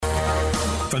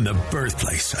from the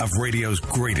birthplace of radio's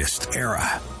greatest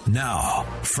era. Now,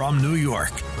 from New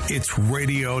York, it's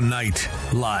Radio Night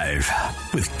Live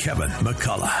with Kevin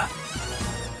McCullough.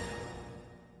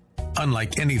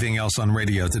 Unlike anything else on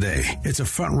radio today, it's a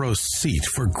front row seat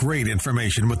for great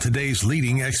information with today's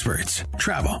leading experts.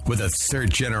 Travel with a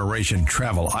third-generation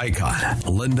travel icon,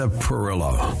 Linda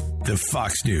Perillo. The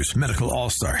Fox News Medical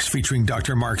All-Stars featuring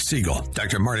Dr. Mark Siegel,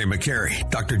 Dr. Marty McCary,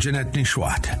 Dr. Jeanette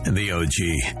Nishwat, and the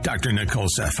OG, Dr. Nicole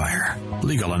Sapphire.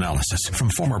 Legal analysis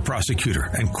from former prosecutor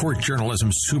and court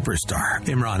journalism superstar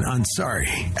Imran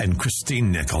Ansari and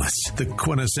Christine Nicholas. The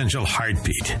quintessential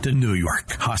heartbeat to New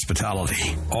York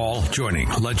hospitality. All joining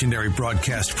legendary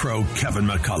broadcast pro Kevin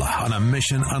McCullough on a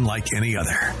mission unlike any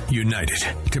other. United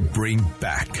to bring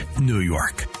back New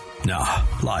York. Now,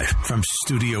 live from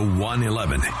Studio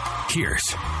 111, here's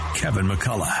Kevin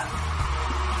McCullough.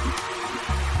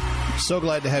 So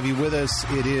glad to have you with us.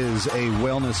 It is a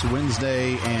Wellness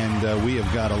Wednesday, and we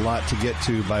have got a lot to get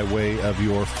to by way of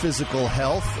your physical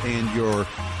health and your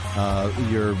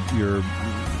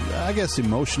I guess,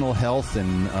 emotional health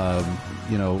and,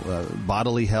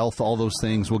 bodily health, all those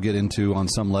things we'll get into on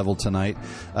some level tonight.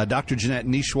 Dr. Jeanette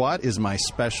Nishwat is my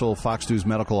special Fox News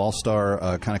Medical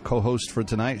All-Star kind of co-host for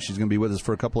tonight. She's going to be with us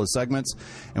for a couple of segments,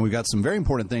 and we've got some very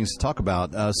important things to talk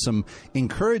about. Some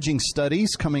encouraging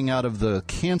studies coming out of the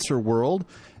cancer world,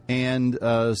 and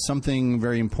something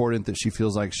very important that she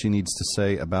feels like she needs to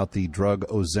say about the drug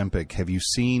Ozempic. Have you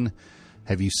seen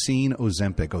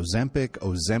Ozempic?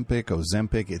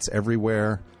 Ozempic. It's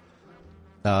everywhere.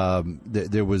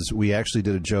 We actually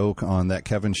did a joke on that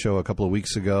Kevin show a couple of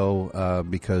weeks ago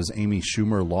because Amy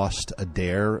Schumer lost a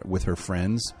dare with her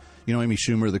friends. You know Amy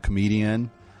Schumer, the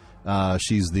comedian?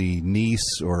 She's the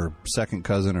niece or second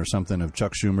cousin or something of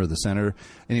Chuck Schumer, the senator.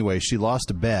 Anyway, she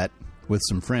lost a bet with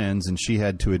some friends, and she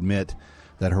had to admit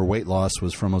that her weight loss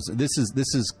was from this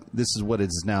is what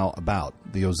it's now about.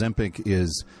 The Ozempic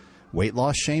is weight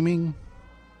loss shaming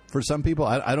for some people.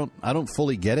 I don't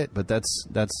fully get it, but that's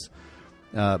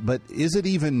but is it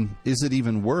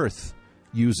even worth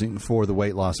using for the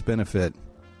weight loss benefit?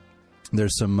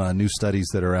 There's some new studies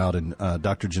that are out, and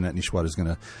Dr. Jeanette Nishwat is going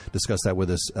to discuss that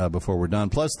with us before we're done.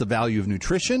 Plus, the value of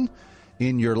nutrition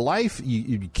in your life.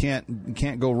 You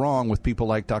can't go wrong with people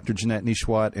like Dr. Jeanette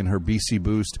Nishwat and her BC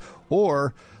Boost,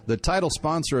 or the title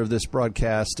sponsor of this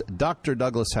broadcast, Dr.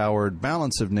 Douglas Howard,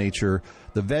 Balance of Nature,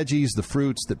 the veggies, the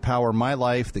fruits that power my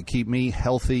life, that keep me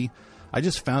healthy. I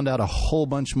just found out a whole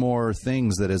bunch more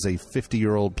things that as a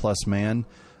 50-year-old plus man,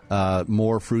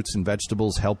 more fruits and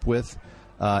vegetables help with.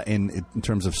 In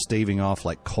terms of staving off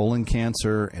like colon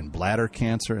cancer and bladder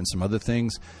cancer and some other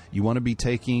things. You want to be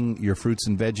taking your fruits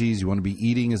and veggies. You want to be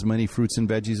eating as many fruits and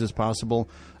veggies as possible.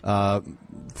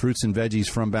 Fruits and veggies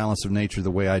from Balance of Nature, the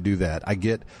way I do that. I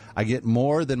get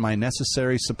more than my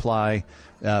necessary supply.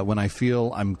 When I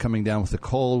feel I'm coming down with a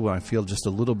cold, when I feel just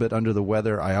a little bit under the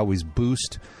weather, I always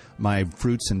boost my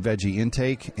fruits and veggie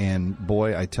intake, and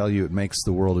boy, I tell you, it makes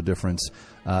the world a difference.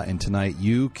 And tonight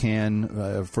you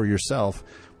can, for yourself,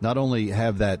 not only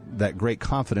have that great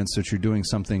confidence that you're doing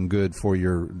something good for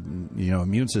your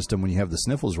immune system when you have the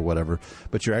sniffles or whatever,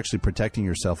 but you're actually protecting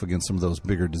yourself against some of those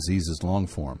bigger diseases long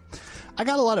form. I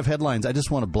got a lot of headlines I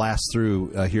just want to blast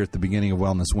through here at the beginning of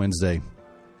Wellness Wednesday.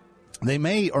 They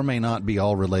may or may not be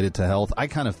all related to health. I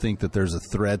kind of think that there's a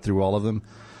thread through all of them.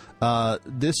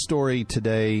 This story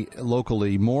today,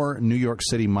 locally, more New York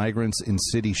City migrants in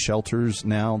city shelters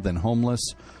now than homeless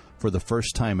for the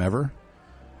first time ever.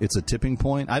 It's a tipping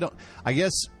point. I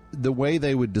guess the way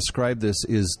they would describe this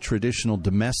is traditional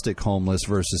domestic homeless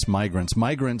versus migrants.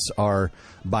 Migrants are,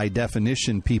 by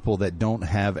definition, people that don't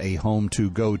have a home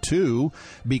to go to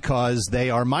because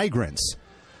they are migrants.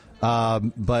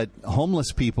 But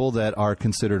homeless people that are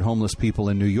considered homeless people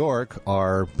in New York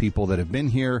are people that have been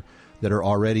here, that are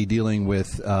already dealing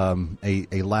with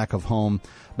a lack of home.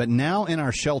 But now in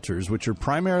our shelters, which are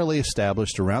primarily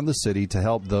established around the city to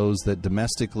help those that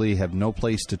domestically have no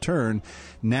place to turn,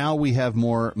 now we have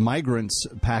more migrants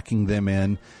packing them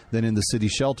in than in the city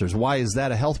shelters. Why is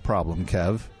that a health problem,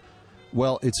 Kev?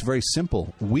 Well, it's very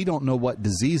simple. We don't know what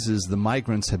diseases the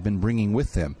migrants have been bringing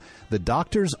with them. The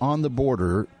doctors on the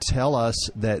border tell us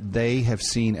that they have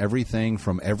seen everything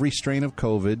from every strain of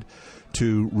COVID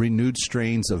to renewed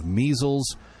strains of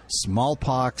measles,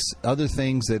 smallpox, other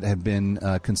things that have been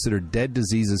considered dead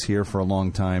diseases here for a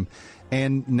long time.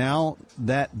 And now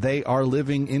that they are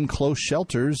living in close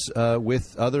shelters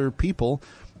with other people,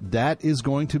 that is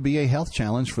going to be a health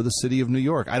challenge for the city of New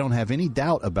York. I don't have any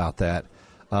doubt about that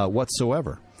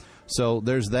whatsoever. So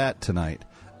there's that tonight.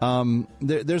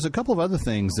 There's a couple of other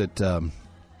things that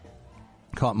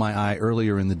caught my eye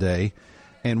earlier in the day.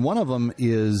 And one of them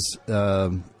is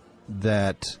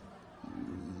that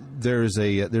there's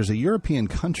a European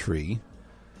country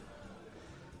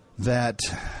that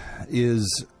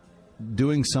is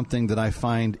doing something that I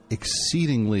find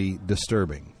exceedingly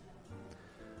disturbing.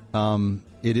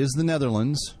 It is the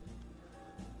Netherlands,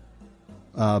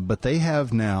 but they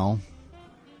have now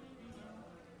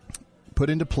put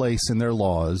into place in their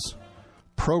laws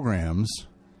programs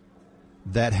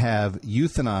that have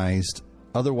euthanized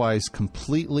otherwise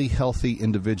completely healthy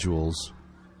individuals,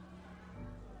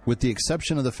 with the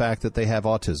exception of the fact that they have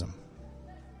autism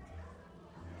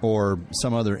or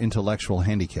some other intellectual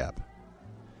handicap.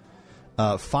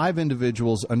 5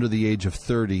 individuals under the age of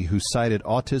 30 who cited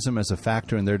autism as a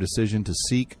factor in their decision to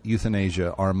seek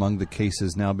euthanasia are among the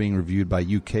cases now being reviewed by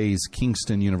UK's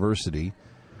Kingston University.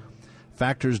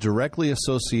 Factors directly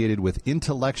associated with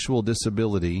intellectual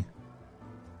disability,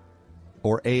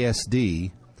 or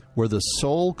ASD, were the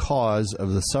sole cause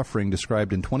of the suffering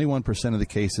described in 21% of the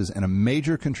cases and a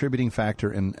major contributing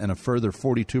factor in a further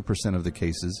 42% of the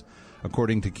cases,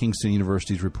 according to Kingston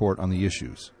University's report on the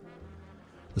issues.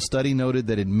 The study noted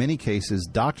that in many cases,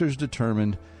 doctors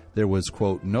determined there was,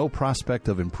 quote, no prospect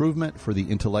of improvement for the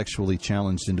intellectually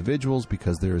challenged individuals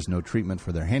because there is no treatment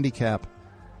for their handicap.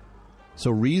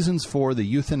 So reasons for the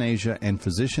euthanasia and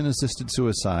physician-assisted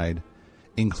suicide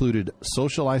included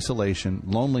social isolation,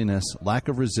 loneliness, lack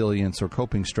of resilience or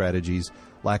coping strategies,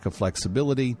 lack of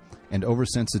flexibility, and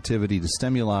oversensitivity to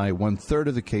stimuli. 1/3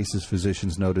 of the cases,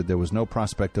 physicians noted there was no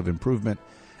prospect of improvement,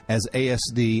 as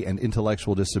ASD and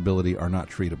intellectual disability are not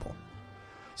treatable.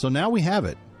 So now we have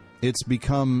it. It's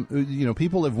become,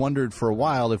 people have wondered for a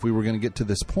while if we were going to get to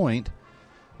this point.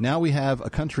 Now we have a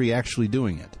country actually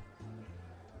doing it.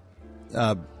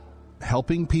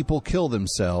 Helping people kill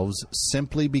themselves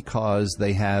simply because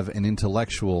they have an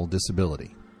intellectual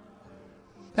disability.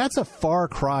 That's a far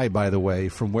cry, by the way,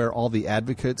 from where all the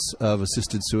advocates of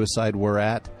assisted suicide were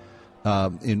at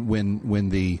when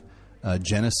the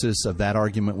genesis of that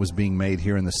argument was being made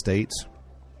here in the States.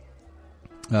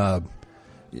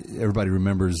 Everybody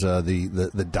remembers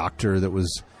the doctor that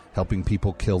was helping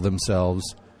people kill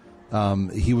themselves.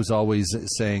 He was always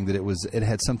saying that it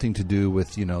had something to do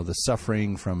with the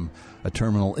suffering from a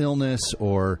terminal illness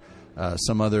or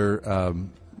some other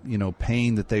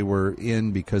pain that they were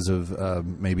in because of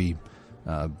maybe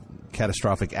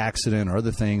catastrophic accident or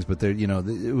other things. But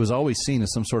it was always seen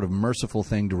as some sort of merciful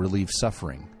thing to relieve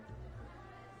suffering.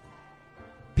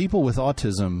 People with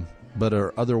autism but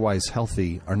are otherwise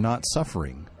healthy are not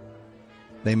suffering.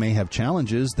 They may have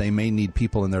challenges. They may need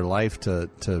people in their life to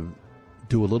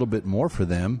do a little bit more for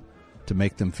them to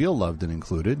make them feel loved and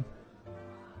included.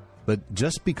 But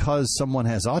just because someone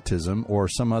has autism or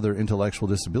some other intellectual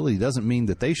disability doesn't mean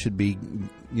that they should be,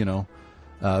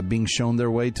 being shown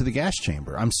their way to the gas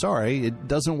chamber. I'm sorry, it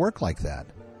doesn't work like that.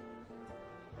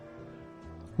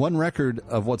 One record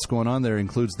of what's going on there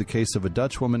includes the case of a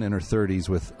Dutch woman in her 30s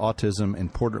with autism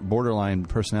and borderline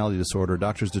personality disorder.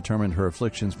 Doctors determined her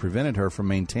afflictions prevented her from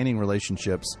maintaining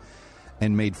relationships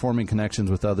and made forming connections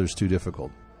with others too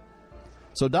difficult.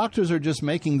 So doctors are just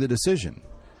making the decision.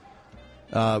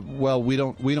 We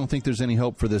don't think there's any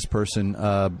hope for this person.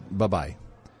 Bye-bye.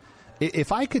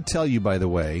 If I could tell you, by the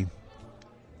way,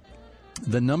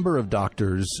 the number of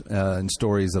doctors and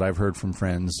stories that I've heard from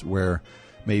friends where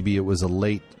maybe it was a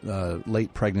late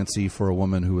pregnancy for a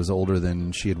woman who was older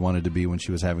than she had wanted to be when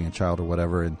she was having a child or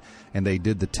whatever, and they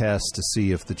did the test to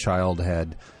see if the child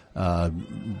had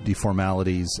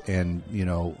deformalities and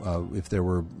if there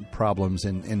were problems,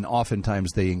 and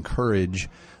oftentimes they encourage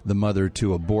the mother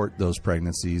to abort those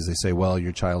pregnancies. They say, well,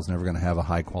 your child's never going to have a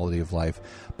high quality of life.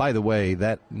 By the way,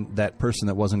 that person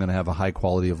that wasn't going to have a high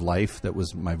quality of life, that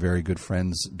was my very good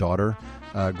friend's daughter,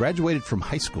 graduated from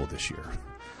high school this year,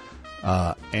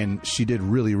 and she did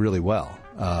really, really well.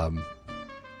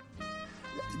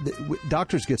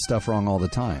 Doctors get stuff wrong all the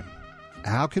time.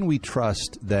 How can we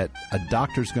trust that a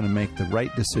doctor's going to make the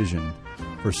right decision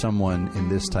for someone in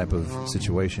this type of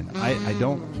situation? I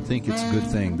don't think it's a good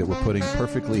thing that we're putting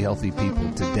perfectly healthy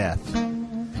people to death.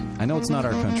 I know it's not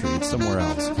our country, it's somewhere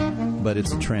else, but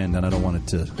it's a trend, and I don't want it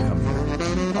to come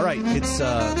here. All right, it's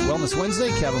Wellness Wednesday.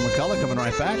 Kevin McCullough coming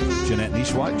right back. Jeanette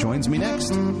Nishwat joins me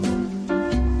next.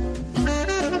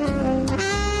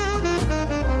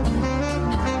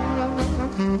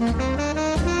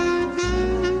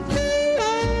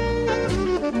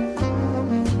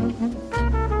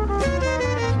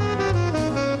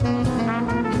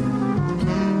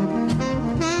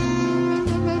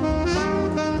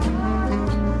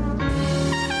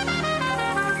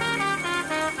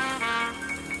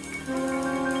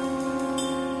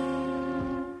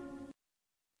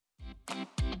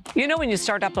 know when you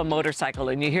start up a motorcycle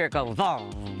and you hear it go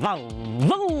vroom, vroom,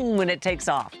 vroom when it takes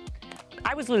off?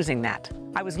 I was losing that.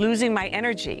 I was losing my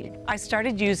energy. I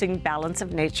started using Balance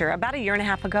of Nature about 1.5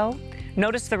 years ago.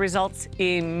 Noticed the results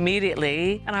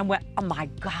immediately, and I went, oh my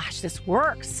gosh, this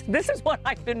works. This is what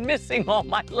I've been missing all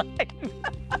my life.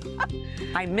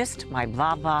 I missed my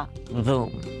va-va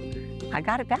voom. I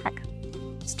got it back.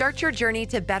 Start your journey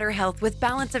to better health with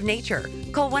Balance of Nature.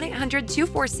 Call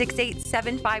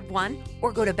 1-800-246-8751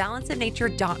 or go to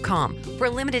balanceofnature.com. For a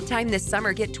limited time this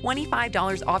summer, get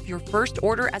 $25 off your first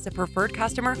order as a preferred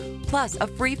customer, plus a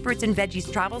free fruits and veggies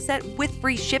travel set with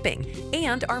free shipping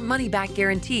and our money-back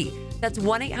guarantee. That's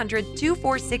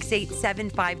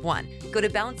 1-800-246-8751. Go to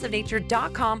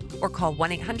balanceofnature.com or call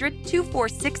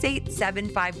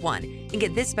 1-800-246-8751 and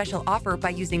get this special offer by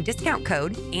using discount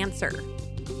code ANSWER.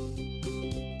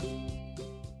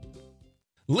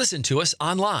 Listen to us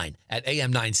online at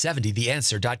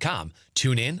am970theanswer.com.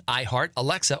 Tune in, iHeart,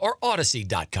 Alexa, or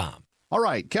Odyssey.com. All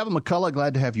right, Kevin McCullough,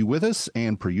 glad to have you with us.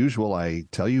 And per usual, I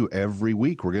tell you every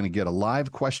week we're going to get a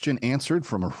live question answered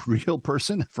from a real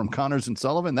person from Connors and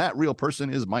Sullivan. That real person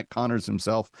is Mike Connors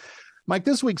himself. Mike,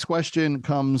 this week's question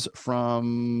comes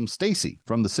from Stacy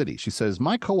from the city. She says,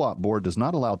 my co-op board does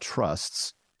not allow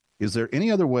trusts. Is there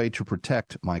any other way to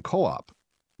protect my co-op?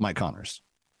 Mike Connors.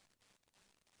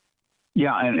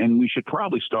 Yeah, and we should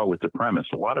probably start with the premise.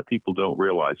 A lot of people don't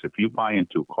realize if you buy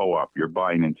into a co-op, you're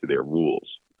buying into their rules.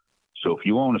 So if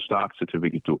you own a stock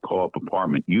certificate to a co-op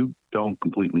apartment, you don't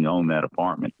completely own that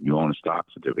apartment. You own a stock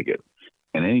certificate.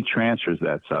 And any transfers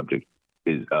that subject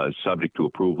is subject to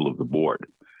approval of the board.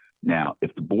 Now,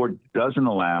 if the board doesn't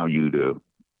allow you to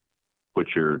put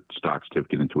your stock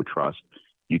certificate into a trust,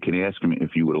 you can ask them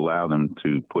if you would allow them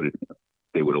to put it,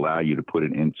 they would allow you to put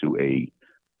it into a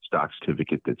stock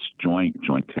certificate that's joint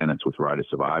tenants with right of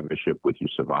survivorship with your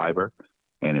survivor.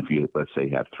 And if you, let's say,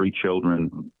 have 3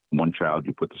 children, one child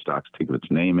you put the stock certificate's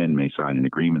name in, may sign an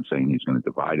agreement saying he's going to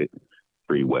divide it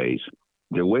 3 ways.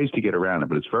 There are ways to get around it,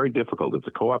 but it's very difficult. If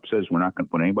the co-op says we're not going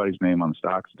to put anybody's name on the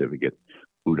stock certificate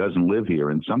who doesn't live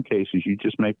here, in some cases you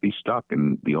just may be stuck,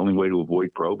 and the only way to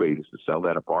avoid probate is to sell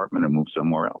that apartment and move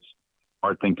somewhere else.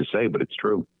 Hard thing to say, but it's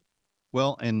true.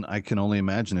 Well, and I can only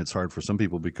imagine it's hard for some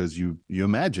people because you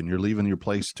imagine you're leaving your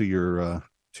place to your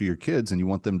kids and you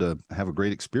want them to have a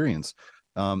great experience.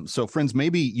 So, friends,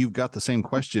 maybe you've got the same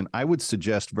question. I would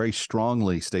suggest very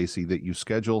strongly, Stacy, that you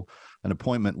schedule an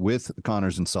appointment with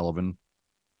Connors and Sullivan,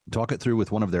 talk it through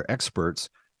with one of their experts,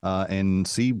 and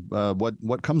see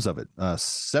what comes of it.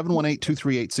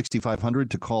 718-238-6500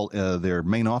 to call their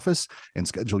main office and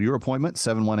schedule your appointment,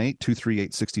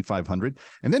 718-238-6500.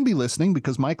 And then be listening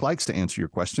because Mike likes to answer your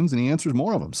questions, and he answers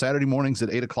more of them. Saturday mornings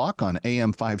at 8 o'clock on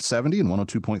AM 570 and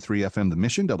 102.3 FM The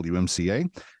Mission, WMCA.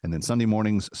 And then Sunday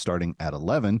mornings starting at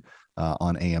 11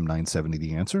 on AM 970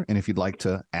 The Answer. And if you'd like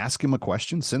to ask him a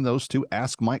question, send those to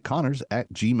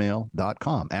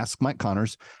askmikeconnors@gmail.com.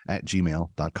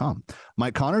 askmikeconnors@gmail.com.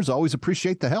 Mike Connors, always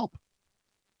appreciate the help.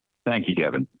 Thank you,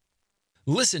 Kevin.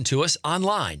 Listen to us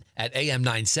online at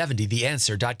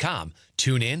am970theanswer.com.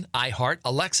 Tune in, iHeart,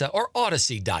 Alexa, or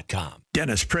Odyssey.com.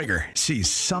 Dennis Prager sees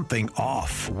something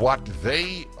off. What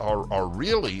they are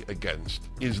really against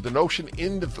is the notion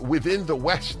within the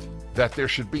West that there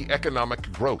should be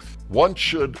economic growth. One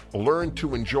should learn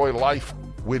to enjoy life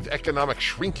with economic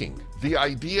shrinking. The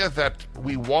idea that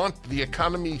we want the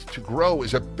economy to grow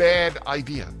is a bad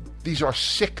idea. These are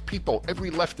sick people.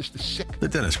 Every leftist is sick. The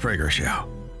Dennis Prager Show.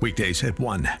 Weekdays at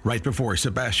 1, right before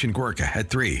Sebastian Gorka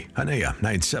at 3 on AM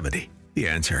 970. The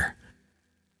Answer.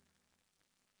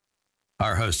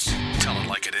 Our hosts tell it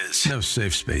like it is. No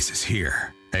safe spaces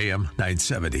here. AM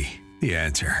 970. The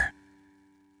Answer.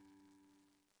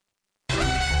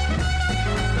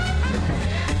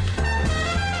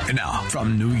 And now,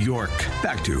 from New York,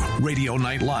 back to Radio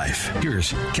Night Live.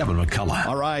 Here's Kevin McCullough.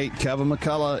 All right, Kevin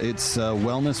McCullough, it's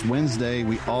Wellness Wednesday.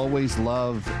 We always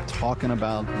love talking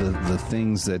about the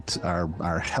things that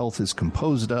our health is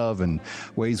composed of and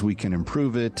ways we can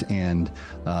improve it and,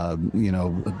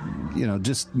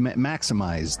 just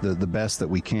maximize the best that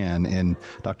we can. And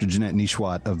Dr. Jeanette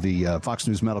Nishwat of the Fox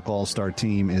News Medical All-Star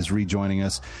team is rejoining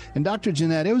us. And Dr.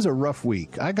 Jeanette, it was a rough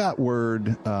week. I got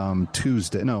word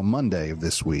Monday of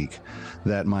this week,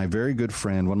 that my very good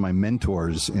friend, one of my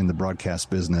mentors in the broadcast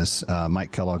business,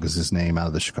 Mike Kellogg is his name, out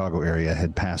of the Chicago area,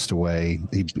 had passed away.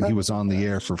 He was on the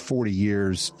air for 40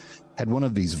 years, had one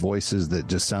of these voices that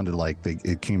just sounded like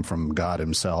it came from God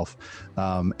himself.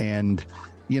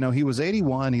 He was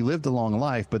 81. He lived a long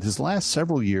life, but his last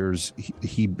several years,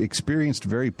 he experienced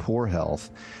very poor health.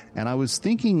 And I was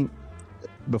thinking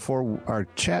before our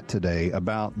chat today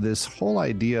about this whole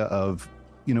idea of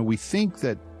we think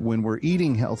that when we're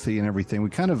eating healthy and everything, we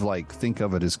kind of like think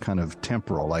of it as kind of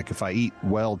temporal. Like if I eat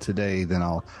well today, then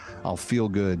I'll feel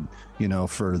good,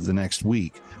 for the next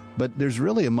week. But there's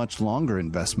really a much longer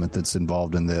investment that's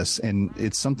involved in this. And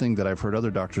it's something that I've heard other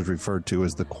doctors refer to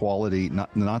as the quality,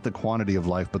 not the quantity of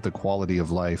life, but the quality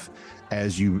of life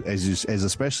as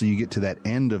especially you get to that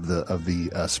end of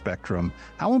the spectrum.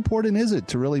 How important is it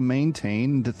to really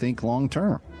maintain, to think long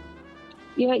term?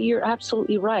 Yeah, you're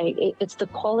absolutely right. It's the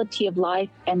quality of life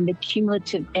and the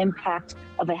cumulative impact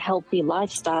of a healthy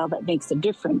lifestyle that makes a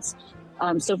difference.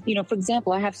 So, for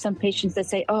example, I have some patients that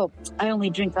say, oh, I only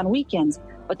drink on weekends,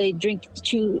 but they drink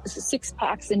 2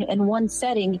 6-packs in one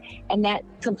setting, and that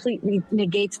completely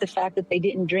negates the fact that they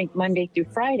didn't drink Monday through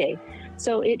Friday.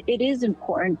 So it is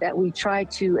important that we try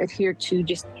to adhere to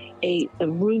just a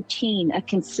routine, a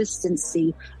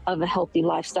consistency of a healthy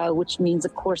lifestyle, which means,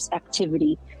 of course,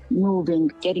 activity, moving,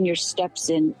 getting your steps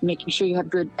in, making sure you have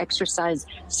good exercise,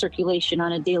 circulation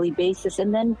on a daily basis,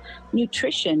 and then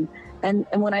nutrition. And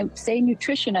when I say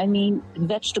nutrition, I mean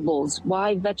vegetables.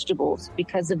 Why vegetables?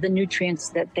 Because of the nutrients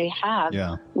that they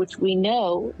have, which we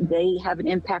know they have an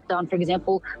impact on, for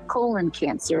example, colon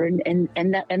cancer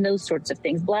and those sorts of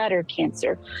things, bladder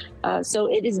cancer. So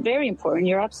it is very important.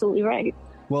 You're absolutely right.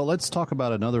 Well, let's talk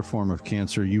about another form of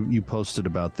cancer. You posted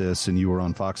about this and you were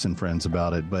on Fox and Friends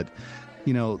about it, but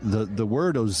the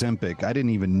word Ozempic, I didn't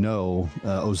even know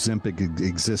Ozempic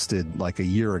existed like a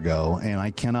year ago, and I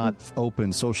cannot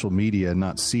open social media and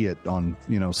not see it on,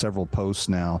 several posts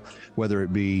now, whether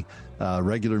it be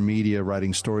regular media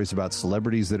writing stories about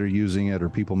celebrities that are using it or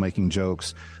people making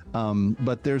jokes.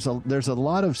 But there's a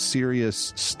lot of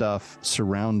serious stuff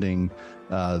surrounding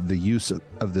the use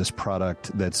of this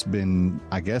product that's been,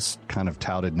 I guess, kind of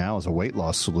touted now as a weight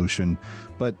loss solution.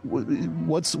 But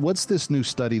what's this new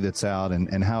study that's out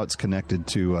and how it's connected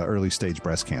to early stage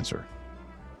breast cancer?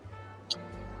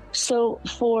 So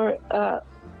for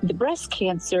the breast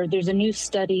cancer, there's a new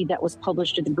study that was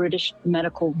published in the British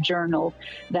Medical Journal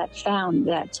that found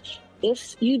that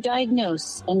if you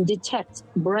diagnose and detect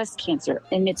breast cancer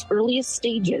in its earliest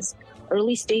stages,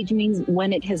 early stage means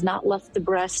when it has not left the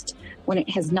breast, when it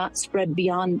has not spread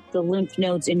beyond the lymph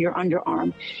nodes in your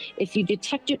underarm. If you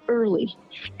detect it early,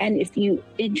 and if you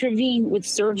intervene with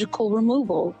surgical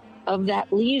removal of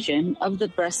that lesion of the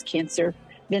breast cancer,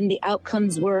 then the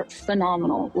outcomes were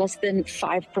phenomenal. Less than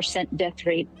 5% death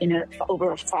rate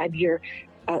over a 5-year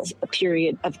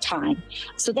period of time.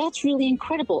 So that's really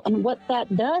incredible. And what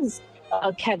that does,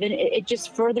 Kevin, it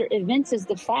just further evinces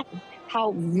the fact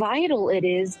how vital it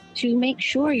is to make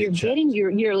sure you're getting your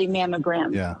yearly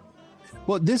mammogram. Yeah.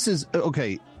 Well, this is,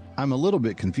 okay, I'm a little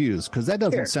bit confused because that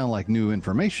doesn't sound like new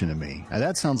information to me.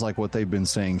 That sounds like what they've been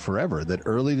saying forever, that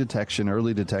early detection.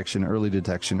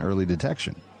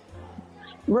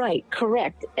 Right,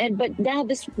 correct. But now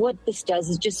what this does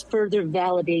is just further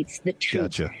validates the truth.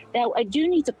 Gotcha. Now, I do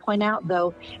need to point out,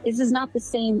 though, this is not the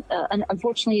same,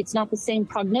 unfortunately, it's not the same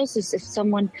prognosis if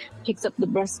someone picks up the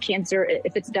breast cancer,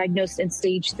 if it's diagnosed in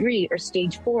stage 3 or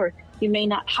stage 4, you may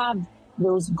not have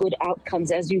those good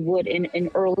outcomes as you would in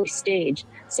early stage.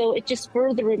 So it just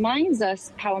further reminds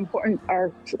us how important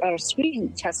our screening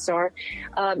tests are.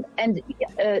 And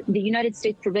the United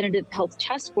States Preventative Health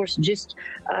Task Force just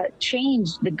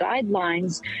changed the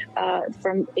guidelines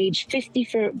from age 50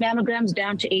 for mammograms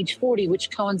down to age 40, which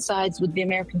coincides with the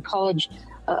American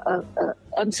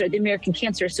the American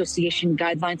Cancer Association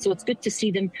guidelines. So it's good to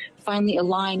see them finally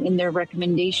align in their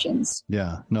recommendations.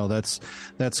 Yeah, no, that's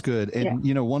good. And,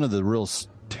 one of the real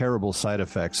terrible side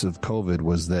effects of COVID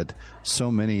was that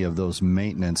so many of those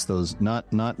maintenance, those not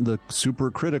the super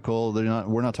critical,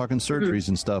 we're not talking surgeries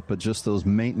and stuff, but just those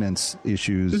maintenance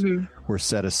issues were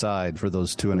set aside for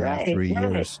those 2.5, 3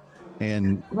 years.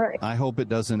 And I hope it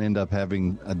doesn't end up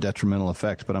having a detrimental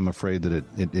effect, but I'm afraid that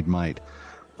it might.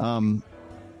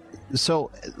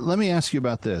 So let me ask you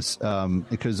about this,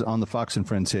 because on the Fox and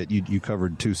Friends hit, you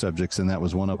covered 2 subjects, and that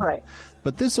was one of them. Right.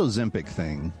 But this Ozempic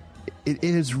thing, it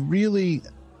is really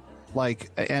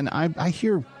and I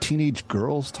hear teenage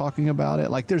girls talking about it.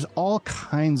 Like, there's all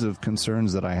kinds of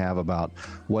concerns that I have about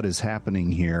what is happening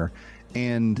here.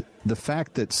 And the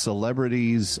fact that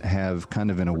celebrities have kind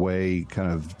of, in a way,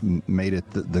 kind of made it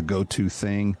the go-to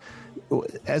thing.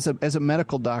 As a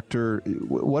medical doctor,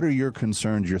 what are your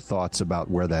concerns, your thoughts about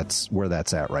where that's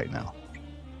at right now?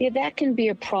 Yeah, that can be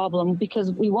a problem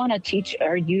because we want to teach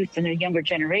our youth and the younger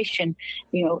generation,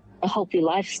 a healthy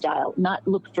lifestyle, not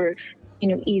look for,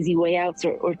 easy way outs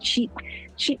or cheap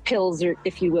cheap pills, or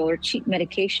if you will, or cheap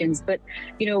medications. But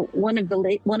one of the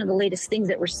latest things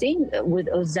that we're seeing with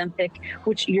Ozempic,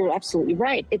 which you're absolutely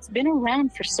right, it's been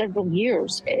around for several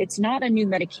years. It's not a new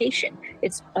medication.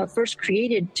 It's first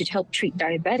created to help treat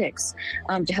diabetics,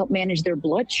 to help manage their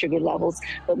blood sugar levels.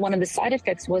 But one of the side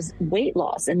effects was weight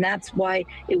loss, and that's why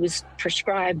it was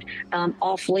prescribed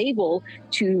off-label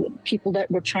to people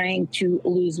that were trying to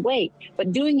lose weight.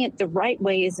 But doing it the right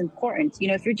way is important.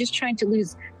 If you're just trying to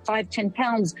lose 5-10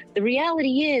 pounds, the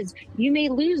reality is you may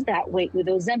lose that weight with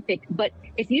Ozempic, but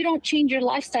if you don't change your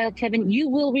lifestyle, Kevin, you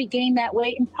will regain that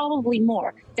weight and probably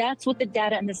more. That's what the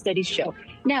data and the studies show.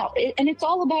 Now, and it's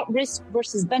all about risk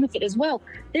versus benefit as well.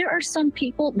 There are some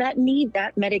people that need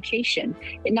that medication.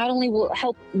 It not only will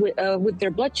help with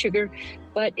their blood sugar,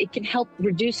 but it can help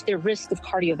reduce their risk of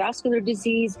cardiovascular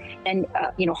disease and,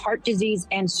 heart disease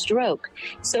and stroke.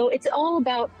 So it's all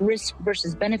about risk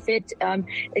versus benefit.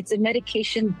 It's a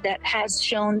medication that has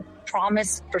shown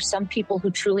promise for some people who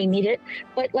truly need it.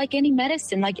 But like any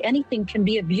medicine, like anything can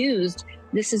be abused.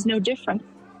 This is no different.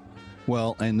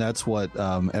 Well, and that's what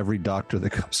every doctor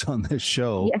that comes on this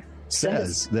show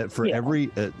says, that for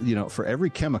every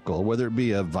chemical, whether it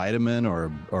be a vitamin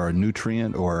or a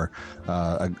nutrient or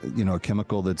a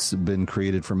chemical that's been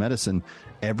created for medicine,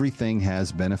 everything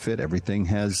has benefit, everything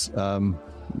has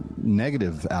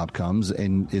negative outcomes,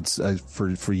 and it's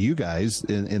for you guys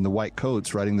in the white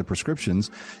coats writing the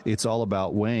prescriptions, it's all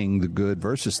about weighing the good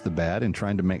versus the bad and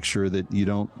trying to make sure that you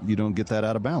don't get that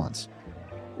out of balance.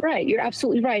 Right. You're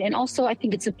absolutely right. And also, I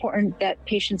think it's important that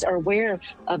patients are aware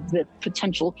of the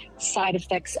potential side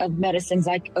effects of medicines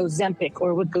like Ozempic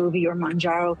or Wegovy or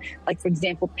Mounjaro, like, for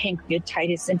example,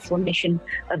 pancreatitis, inflammation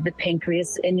of the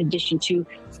pancreas, in addition to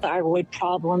thyroid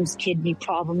problems, kidney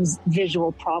problems,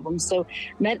 visual problems. So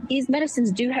these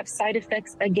medicines do have side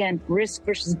effects. Again, risk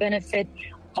versus benefit.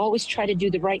 Always try to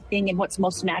do the right thing and what's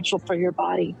most natural for your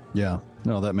body. Yeah.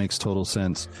 No, that makes total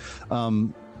sense.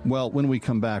 Well, when we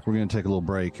come back, we're going to take a little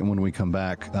break, and when we come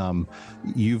back,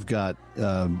 you've got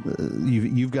a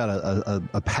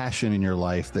passion in your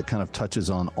life that kind of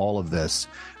touches on all of this.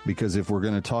 Because if we're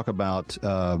going to talk about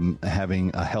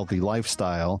having a healthy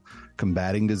lifestyle,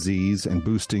 combating disease and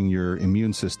boosting your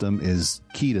immune system is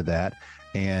key to that.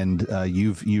 And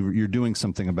you're doing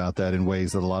something about that in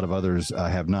ways that a lot of others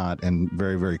have not, and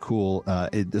very, very cool,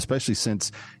 especially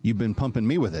since you've been pumping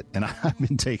me with it, and I've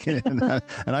been taking it,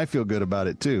 and I feel good about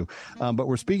it too. But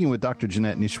we're speaking with Dr.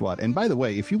 Jeanette Nesheiwat. And by the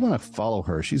way, if you want to follow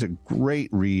her, she's a great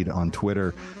read on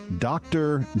Twitter.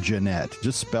 Dr. Jeanette,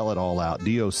 just spell it all out,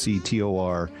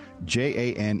 DoctorJanette,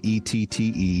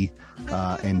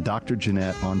 and Dr.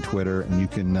 Jeanette on Twitter, and you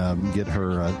can get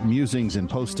her musings and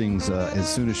postings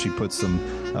as soon as she puts them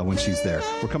when she's there.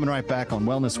 We're coming right back on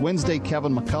Wellness Wednesday.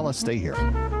 Kevin McCullough, stay here.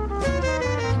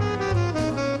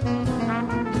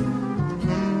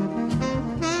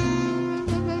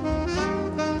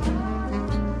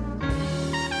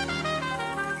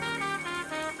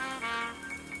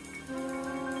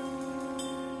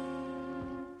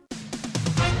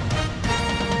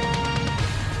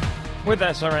 With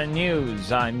SRN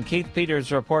News, I'm Keith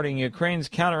Peters reporting Ukraine's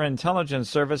counterintelligence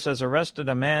service has arrested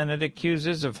a man it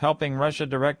accuses of helping Russia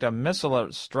direct a missile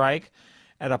strike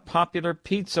at a popular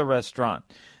pizza restaurant.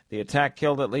 The attack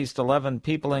killed at least 11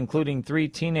 people, including 3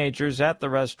 teenagers, at the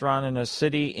restaurant in a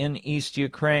city in East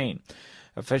Ukraine.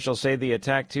 Officials say the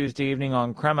attack Tuesday evening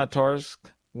on Kramatorsk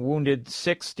wounded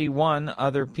 61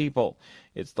 other people.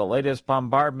 It's the latest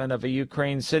bombardment of a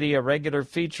Ukraine city, a regular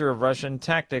feature of Russian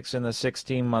tactics in the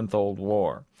 16-month-old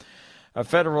war. A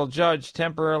federal judge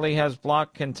temporarily has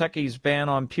blocked Kentucky's ban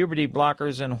on puberty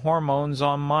blockers and hormones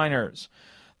on minors.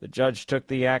 The judge took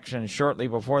the action shortly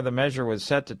before the measure was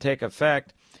set to take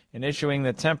effect. In issuing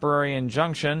the temporary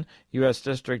injunction, U.S.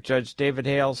 District Judge David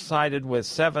Hale sided with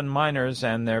 7 minors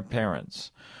and their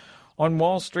parents. On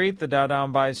Wall Street, the Dow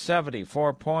down by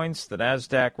 74 points. The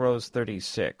Nasdaq rose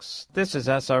 36. This is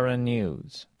SRN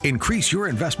News. Increase your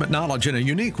investment knowledge in a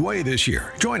unique way this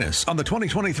year. Join us on the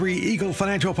 2023 Eagle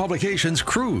Financial Publications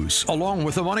Cruise, along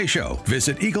with The Money Show.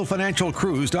 Visit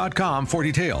EagleFinancialCruise.com for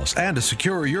details and to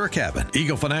secure your cabin.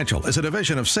 Eagle Financial is a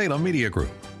division of Salem Media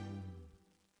Group.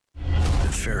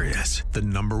 Nefarious, the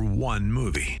 #1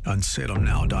 movie on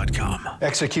SalemNow.com.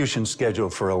 Execution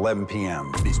scheduled for 11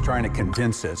 p.m. He's trying to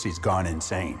convince us he's gone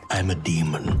insane. I'm a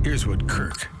demon. Here's what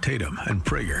Kirk, Tatum, and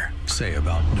Prager say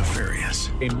about Nefarious.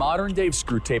 A modern-day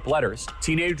Screwtape Letters.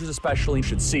 Teenagers especially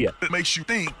should see it. It makes you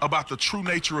think about the true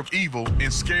nature of evil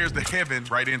and scares the heaven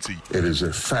right into you. It is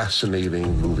a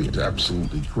fascinating movie. It's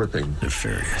absolutely gripping.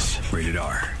 Nefarious, rated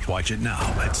R. Watch it now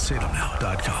at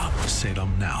SalemNow.com.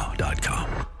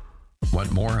 SalemNow.com.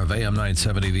 Want more of AM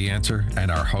 970 The Answer and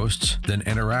our hosts? Then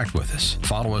interact with us.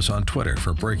 Follow us on Twitter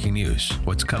for breaking news,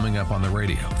 what's coming up on the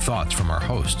radio, thoughts from our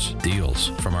hosts, deals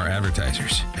from our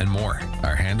advertisers, and more.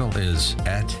 Our handle is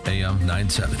at AM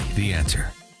 970 The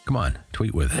Answer. Come on,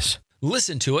 tweet with us.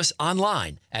 Listen to us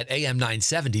online at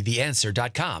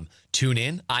am970theanswer.com. Tune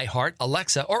in, iHeart,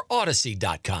 Alexa, or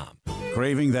Odyssey.com.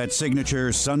 Craving that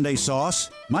signature Sunday sauce?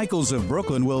 Michael's of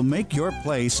Brooklyn will make your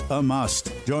place a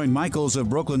must. Join Michael's of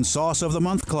Brooklyn Sauce of the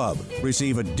Month Club.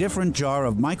 Receive a different jar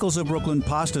of Michael's of Brooklyn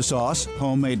pasta sauce,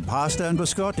 homemade pasta and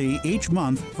biscotti each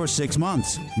month for 6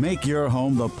 months. Make your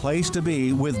home the place to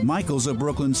be with Michael's of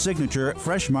Brooklyn signature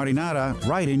fresh marinara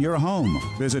right in your home.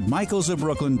 Visit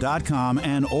michaelsofbrooklyn.com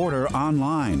and order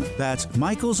online. That's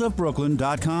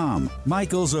michaelsofbrooklyn.com.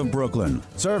 Michael's of Brooklyn,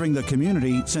 serving the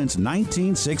community since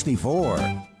 1964.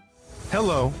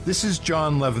 Hello, this is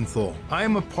John Leventhal. I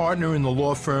am a partner in the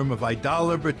law firm of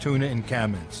Idala, Bertuna &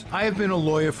 Kamens. I have been a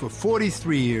lawyer for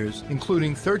 43 years,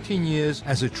 including 13 years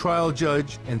as a trial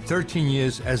judge and 13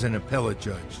 years as an appellate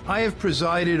judge. I have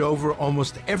presided over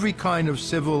almost every kind of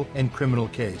civil and criminal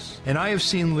case, and I have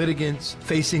seen litigants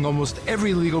facing almost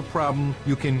every legal problem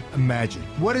you can imagine.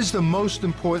 What is the most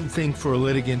important thing for a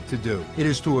litigant to do? It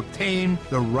is to obtain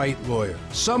the right lawyer,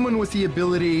 someone with the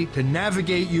ability to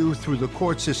navigate you through the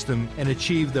court system and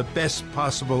achieve the best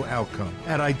possible outcome.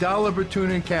 At Idala,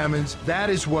 Bertuna & Kamens,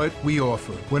 that is what we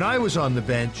offer. When I was on the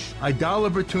bench, Idala,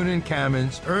 Bertuna &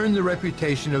 Kamens earned the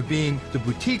reputation of being the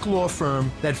boutique law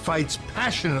firm that fights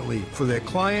passionately for their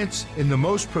clients in the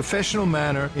most professional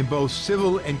manner in both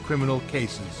civil and criminal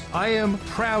cases. I am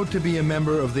proud to be a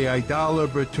member of the Idala,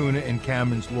 Bertuna &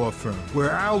 Kamens law firm,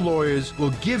 where our lawyers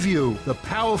will give you the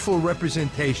powerful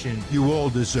representation you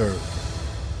all deserve.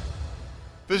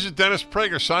 Visit Dennis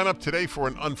Prager. Sign up today for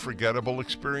an unforgettable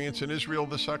experience in Israel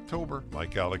this October.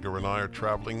 Mike Gallagher and I are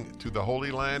traveling to the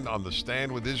Holy Land on the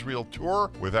Stand with Israel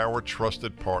tour with our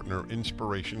trusted partner,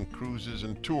 Inspiration Cruises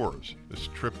and Tours. This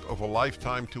trip of a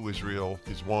lifetime to Israel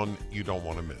is one you don't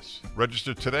want to miss.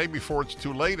 Register today before it's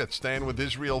too late at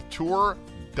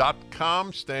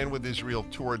standwithisraeltour.com,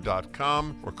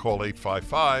 standwithisraeltour.com, or call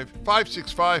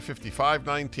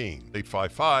 855-565-5519.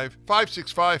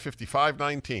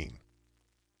 855-565-5519.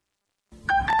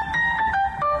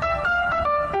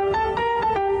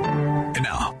 And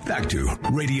now, back to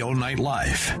Radio Night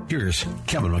Live. Here's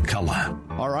Kevin McCullough.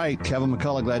 All right, Kevin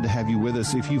McCullough, glad to have you with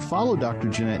us. If you follow Dr.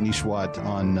 Jeanette Nishwat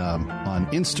on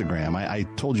Instagram, I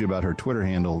told you about her Twitter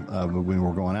handle when we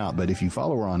were going out, but if you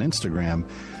follow her on Instagram,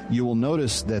 you will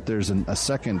notice that there's a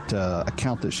second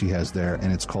account that she has there,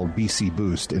 and it's called BC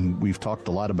Boost, and we've talked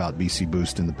a lot about BC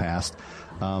Boost in the past.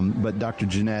 But Dr.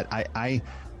 Jeanette,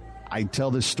 I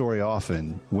tell this story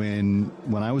often. When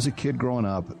I was a kid growing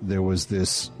up, there was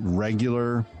this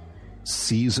regular,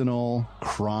 seasonal,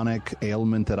 chronic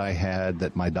ailment that I had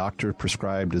that my doctor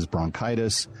prescribed as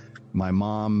bronchitis. My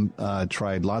mom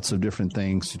tried lots of different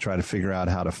things to try to figure out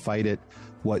how to fight it.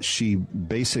 What she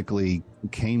basically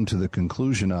came to the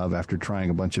conclusion of after trying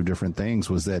a bunch of different things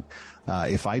was that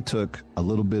if I took a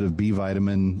little bit of B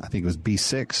vitamin, I think it was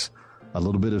B6, a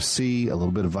little bit of C, a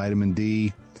little bit of vitamin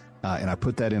D, and I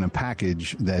put that in a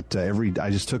package that I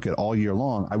just took it all year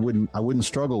long, I wouldn't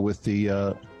struggle with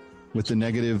the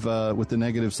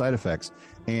negative side effects.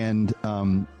 And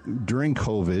during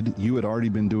COVID, you had already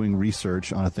been doing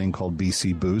research on a thing called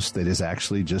BC Boost that is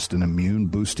actually just an immune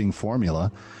boosting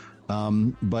formula.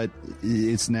 But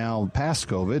it's now past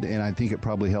COVID, and I think it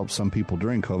probably helped some people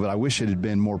during COVID. I wish it had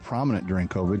been more prominent during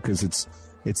COVID because it's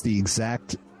the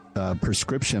exact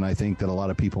prescription I think that a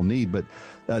lot of people need. But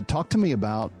talk to me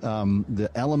about the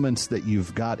elements that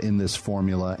you've got in this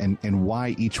formula and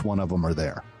why each one of them are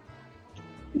there.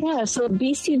 Yeah, so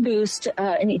BC Boost,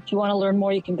 and if you want to learn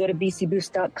more, you can go to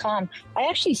bcboost.com. I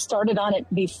actually started on it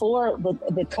before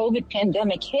the COVID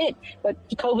pandemic hit, but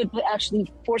COVID actually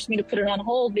forced me to put it on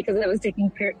hold because I was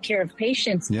taking care of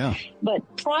patients. Yeah. But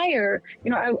prior,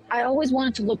 I always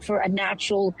wanted to look for a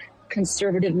natural,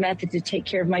 conservative method to take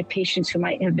care of my patients who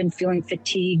might have been feeling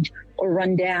fatigued or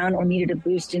run down or needed a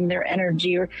boost in their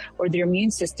energy or their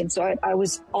immune system. So I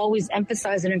was always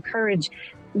emphasize and encourage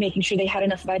making sure they had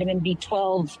enough vitamin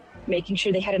B12, making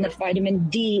sure they had enough vitamin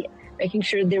D, making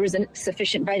sure there was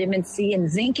sufficient vitamin C and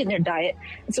zinc in their diet.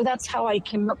 And so that's how I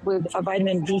came up with a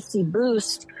vitamin BC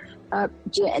Boost.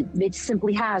 It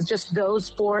simply has just those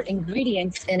 4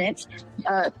 ingredients in it,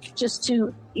 just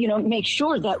to, make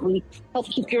sure that we help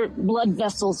keep your blood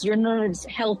vessels, your nerves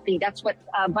healthy. That's what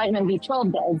vitamin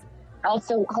B12 does. It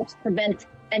also helps prevent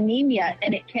anemia,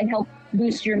 and it can help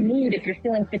boost your mood if you're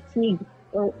feeling fatigued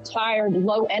or tired,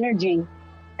 low energy.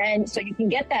 And so you can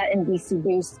get that in BC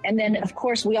Boost. And then, of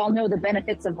course, we all know the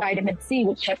benefits of vitamin C,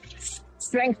 which help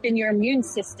strengthen your immune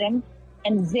system,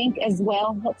 and zinc as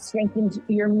well helps strengthen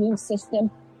your immune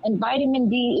system. And vitamin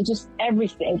D is just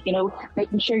everything,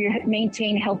 making sure you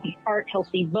maintain healthy heart,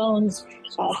 healthy bones,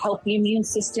 healthy immune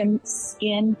system,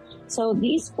 skin. So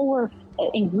these 4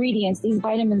 ingredients, these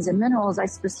vitamins and minerals, I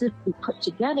specifically put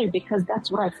together because that's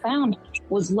what I found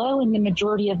was low in the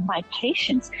majority of my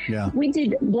patients. Yeah. We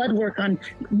did blood work on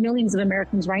millions of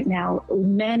Americans right now.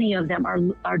 Many of them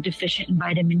are deficient in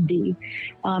vitamin D,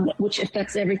 which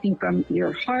affects everything from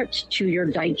your heart to your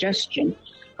digestion.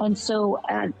 And so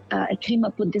I came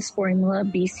up with this formula,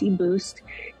 BC Boost,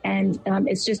 and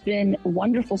it's just been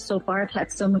wonderful so far. I've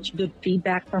had so much good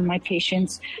feedback from my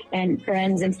patients and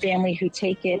friends and family who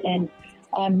take it. And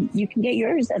you can get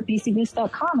yours at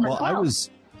bcboost.com. Well, I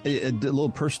was a little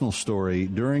personal story.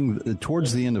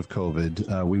 Towards the end of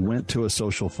COVID, we went to a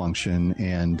social function,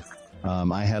 and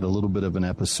I had a little bit of an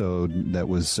episode that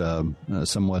was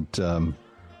somewhat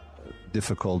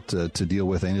difficult to deal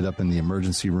with. I ended up in the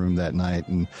emergency room that night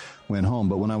and went home.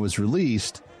 But when I was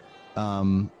released,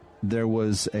 there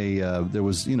was some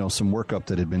workup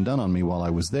that had been done on me while I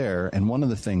was there. And one of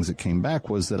the things that came back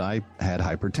was that I had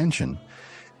hypertension.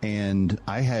 And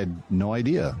I had no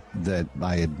idea that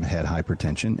I had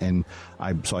hypertension. And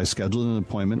so I scheduled an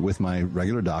appointment with my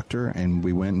regular doctor, and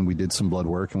we went and we did some blood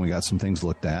work and we got some things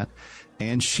looked at.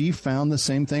 And she found the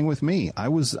same thing with me. I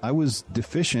was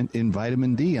deficient in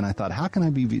vitamin D, and I thought, how can I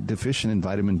be deficient in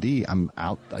vitamin D? I'm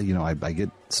out, I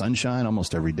get sunshine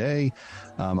almost every day.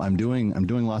 I'm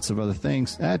doing lots of other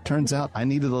things. It turns out I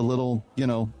needed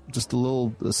just a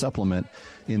little supplement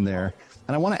in there.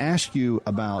 And I want to ask you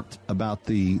about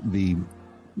the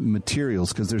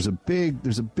materials, because there's a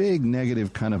big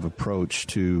negative kind of approach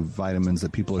to vitamins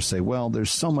that people are saying, well,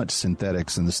 there's so much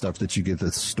synthetics in the stuff that you get at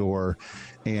the store,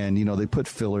 and they put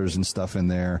fillers and stuff in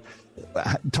there.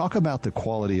 Talk about the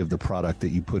quality of the product that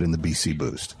you put in the BC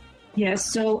Boost. Yes.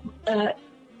 So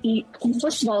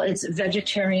first of all, it's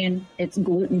vegetarian, it's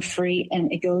gluten-free,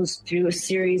 and it goes through a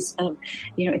series of,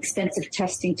 extensive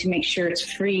testing to make sure it's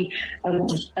free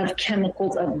of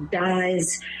chemicals, of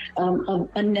dyes, of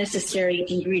unnecessary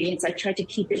ingredients. I try to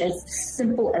keep it as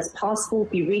simple as possible.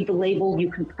 If you read the label,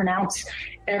 you can pronounce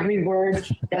every word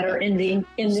that are in the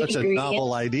Such ingredient. a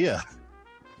novel idea.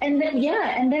 And then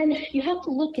you have to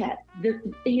look at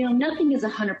nothing is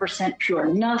 100% pure,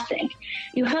 nothing.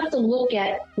 You have to look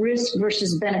at risk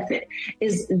versus benefit.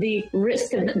 Is the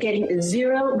risk of getting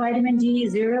 0 vitamin D,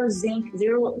 0 zinc,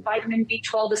 0 vitamin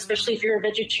B12, especially if you're a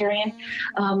vegetarian,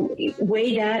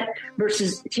 weigh that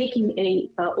versus taking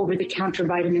a over-the-counter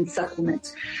vitamin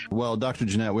supplement. Well, Dr.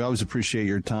 Jeanette, we always appreciate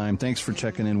your time. Thanks for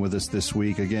checking in with us this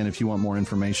week. Again, if you want more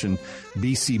information,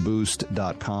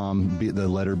 bcboost.com, the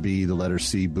letter B, the letter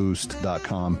C,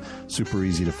 boost.com. Super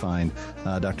easy to find.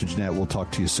 Dr. Jeanette, we'll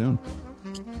talk to you soon.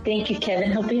 Thank you,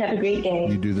 Kevin. Hope you have a great day.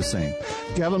 You do the same.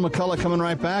 Gavin McCullough coming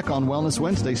right back on Wellness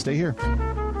Wednesday. Stay here.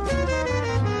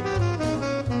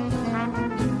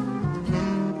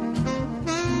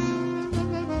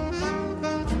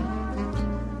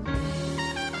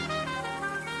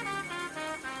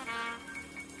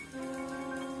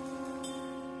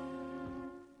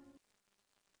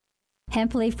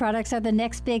 Hemp leaf products are the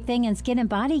next big thing in skin and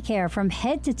body care. From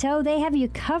head to toe, they have you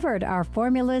covered. Our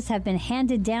formulas have been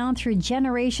handed down through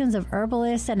generations of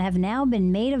herbalists and have now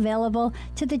been made available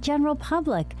to the general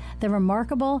public. The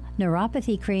remarkable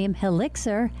neuropathy cream,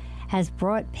 Helixer, has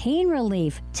brought pain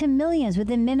relief to millions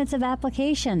within minutes of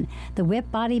application. The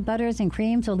whipped body butters and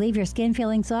creams will leave your skin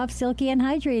feeling soft, silky, and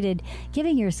hydrated,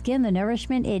 giving your skin the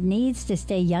nourishment it needs to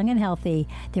stay young and healthy.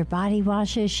 Their body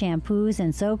washes, shampoos,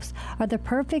 and soaps are the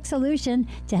perfect solution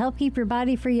to help keep your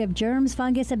body free of germs,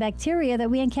 fungus, and bacteria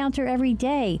that we encounter every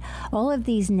day. All of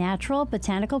these natural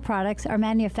botanical products are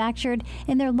manufactured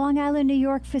in their Long Island, New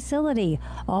York facility.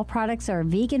 All products are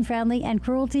vegan-friendly and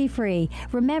cruelty-free.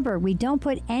 Remember, we don't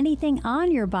put anything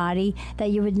on your body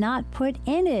that you would not put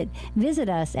in it. Visit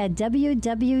us at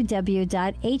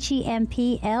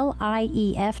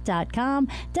www.hemplief.com,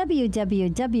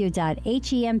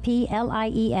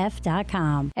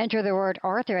 www.hemplief.com. Enter the word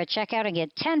Arthur at checkout and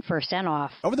get 10%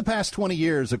 off. Over the past 20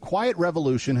 years, a quiet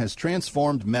revolution has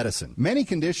transformed medicine. Many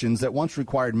conditions that once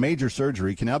required major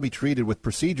surgery can now be treated with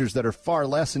procedures that are far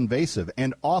less invasive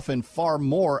and often far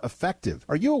more effective.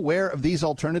 Are you aware of these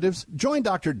alternatives? Join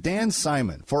Dr. Dan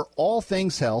Simon for or All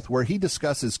Things Health, where he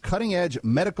discusses cutting-edge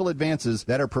medical advances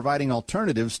that are providing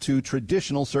alternatives to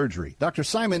traditional surgery. Dr.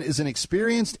 Simon is an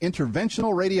experienced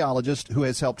interventional radiologist who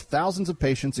has helped thousands of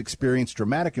patients experience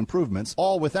dramatic improvements,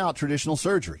 all without traditional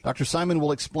surgery. Dr. Simon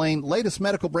will explain latest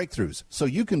medical breakthroughs so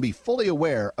you can be fully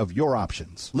aware of your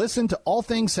options. Listen to All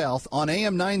Things Health on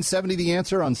AM 970 The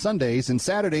Answer on Sundays and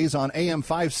Saturdays on AM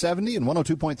 570 and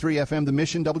 102.3 FM The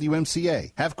Mission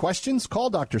WMCA. Have questions? Call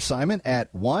Dr. Simon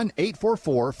at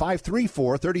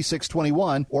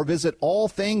 1-844-534-3621 or visit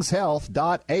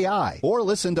allthingshealth.ai, or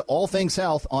listen to All Things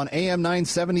Health on AM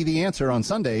 970 The Answer on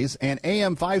Sundays and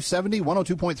AM 570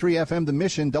 102.3 FM The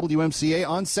Mission WMCA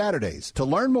on Saturdays. To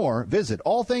learn more, visit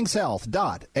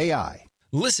allthingshealth.ai.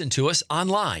 Listen to us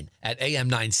online at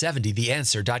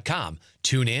am970theanswer.com.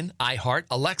 Tune in, iHeart,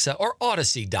 Alexa, or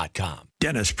Odyssey.com.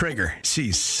 Dennis Prager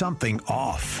sees something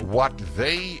off. What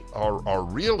they are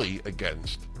really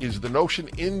against is the notion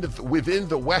within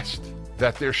the West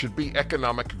that there should be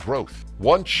economic growth.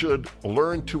 One should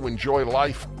learn to enjoy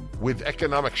life with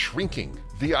economic shrinking.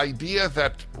 The idea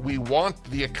that we want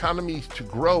the economy to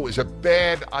grow is a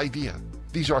bad idea.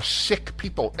 These are sick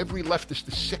people. Every leftist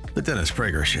is sick. The Dennis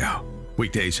Prager Show.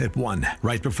 Weekdays at 1,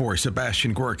 right before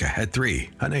Sebastian Gorka at 3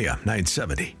 on AM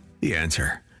 970. The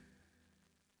Answer.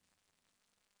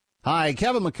 Hi,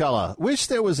 Kevin McCullough. Wish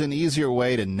there was an easier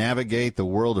way to navigate the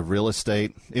world of real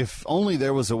estate. If only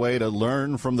there was a way to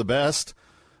learn from the best.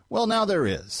 Well, now there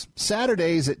is.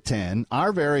 Saturdays at 10,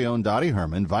 our very own Dottie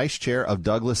Herman, Vice Chair of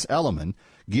Douglas Elliman,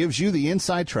 gives you the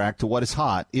inside track to what is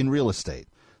hot in real estate.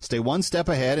 Stay one step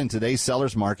ahead in today's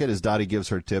seller's market as Dottie gives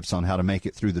her tips on how to make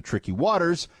it through the tricky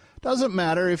waters. Doesn't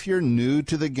matter if you're new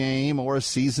to the game or a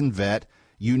seasoned vet,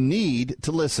 you need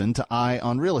to listen to Eye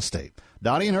on Real Estate.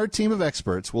 Dottie and her team of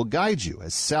experts will guide you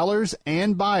as sellers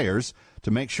and buyers to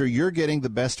make sure you're getting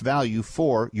the best value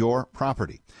for your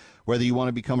property. Whether you want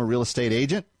to become a real estate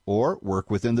agent or work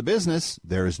within the business,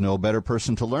 there is no better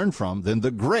person to learn from than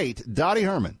the great Dottie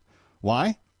Herman.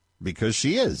 Why? Because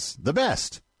she is the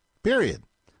best. Period.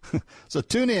 So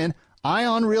tune in, Eye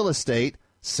on Real Estate,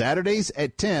 Saturdays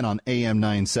at 10 on AM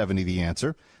 970 The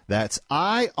Answer. That's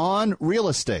Eye on Real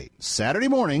Estate, Saturday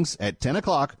mornings at 10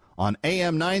 o'clock on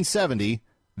AM 970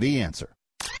 The Answer.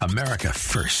 America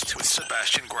First with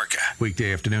Sebastian Gorka.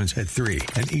 Weekday afternoons at 3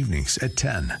 and evenings at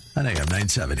 10 on AM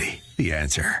 970. The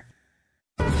Answer.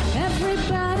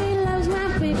 Everybody loves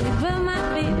my baby, but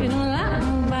my baby don't like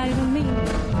nobody but me.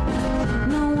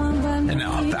 No one but me. And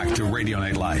now back to Radio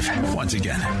Night Live. Once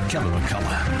again, Kevin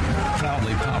McCullough.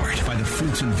 Proudly powered by the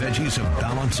fruits and veggies of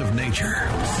Balance of Nature.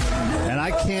 And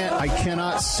I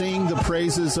cannot sing the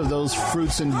praises of those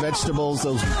fruits and vegetables,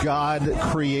 those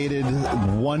God-created,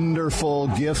 wonderful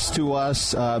gifts to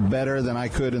us better than I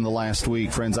could in the last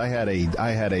week. Friends, I had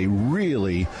a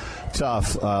really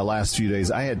tough last few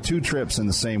days. I had 2 trips in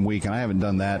the same week, and I haven't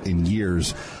done that in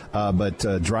years. But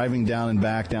driving down and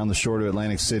back down the shore to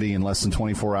Atlantic City in less than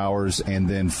 24 hours, and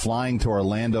then flying to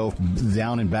Orlando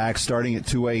down and back starting at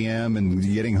 2 a.m. and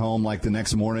getting home like the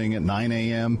next morning at 9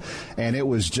 a.m. And it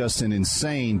was just an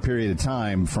insane period of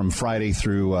time from Friday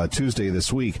through Tuesday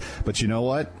this week. But you know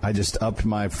what? I just upped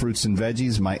my fruits and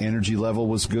veggies. My energy level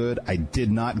was good. I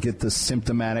did not get the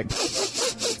symptomatic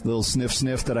little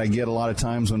sniff that I get a lot of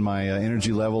times when my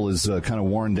energy level is kind of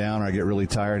worn down or I get really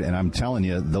tired. And I'm telling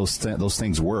you, those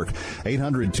things work.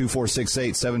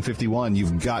 800-2468-751.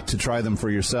 You've got to try them for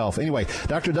yourself. Anyway,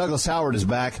 Dr. Douglas Howard is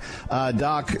back.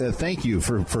 Doc, thank you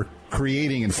for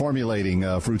creating and formulating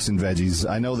fruits and veggies.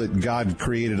 I know that God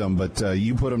created them, but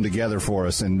you put them together for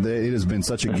us, and it has been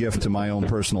such a gift to my own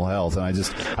personal health. And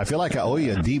I feel like I owe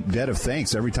you a deep debt of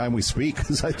thanks every time we speak,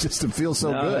 because I just feel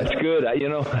so good. That's good.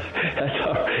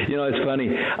 It's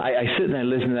funny. I sit and I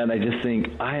listen to that, and I just think,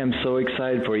 I am so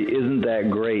excited for you. Isn't that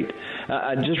great?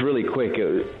 Just really quick,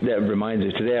 that reminds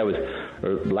me, today it was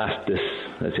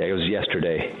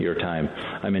yesterday, your time.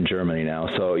 I'm in Germany now.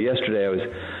 So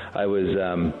yesterday I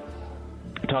was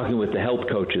talking with the health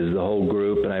coaches, the whole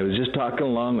group, and I was just talking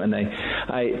along, and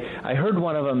I heard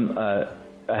one of them,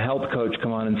 a health coach,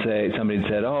 come on and say, somebody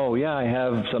said, "Oh yeah, I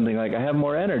have something like I have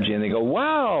more energy," and they go,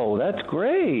 "Wow, that's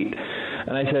great."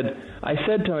 And I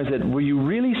said to him, "Were you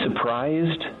really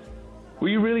surprised? Were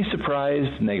you really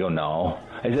surprised?" And they go, "No."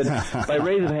 I said, by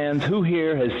raise of hands, who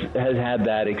here has had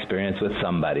that experience with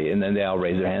somebody? And then they all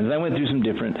raised their hands. And I went through some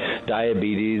different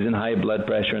diabetes and high blood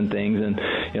pressure and things, and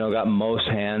got most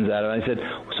hands out of it. I said,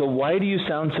 "So why do you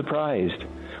sound surprised?"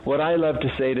 What I love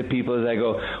to say to people is I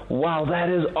go, "Wow, that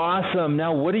is awesome.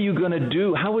 Now what are you going to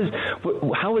do? How is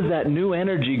that new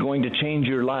energy going to change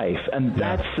your life?" And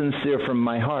that's sincere from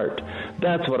my heart.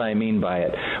 That's what I mean by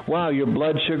it. "Wow, your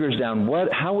blood sugar's down.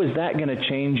 How is that going to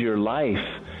change your life?"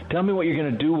 Tell me what you're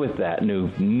going to do with that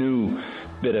new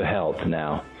bit of health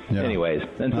now. Yeah. Anyways,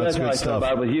 and so that's how I feel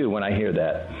about with you when I hear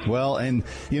that. Well, and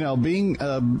being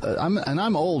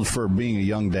I'm old for being a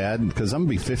young dad because I'm gonna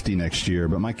be 50 next year,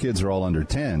 but my kids are all under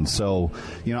 10. So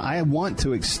I want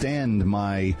to extend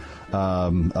my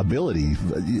ability,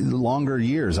 longer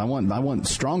years. I want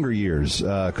stronger years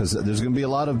because there's going to be a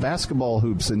lot of basketball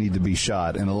hoops that need to be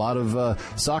shot and a lot of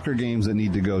soccer games that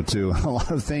need to go to. A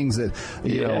lot of things that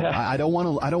I don't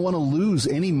want to lose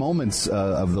any moments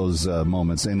of those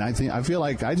moments. And I feel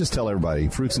like I just tell everybody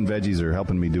fruits and veggies are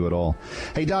helping me do it all.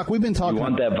 Hey Doc, we've been talking. You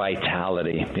want that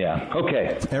vitality, yeah?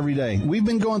 Okay. Every day we've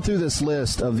been going through this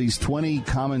list of these 20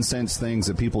 common sense things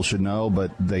that people should know,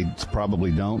 but they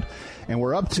probably don't. And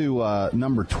we're up to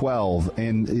number 12,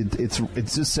 and it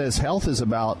just says health is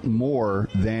about more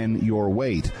than your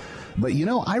weight. But,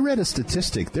 I read a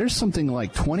statistic. There's something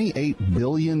like $28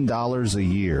 billion a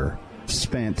year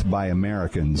spent by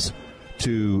Americans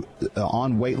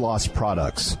on weight loss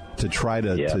products to try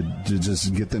to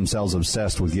just get themselves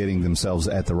obsessed with getting themselves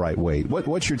at the right weight.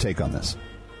 What's your take on this?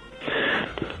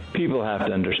 People have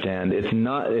to understand it's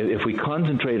not, if we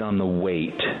concentrate on the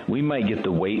weight, we might get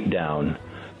the weight down,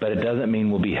 but it doesn't mean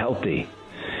we'll be healthy.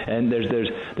 And there's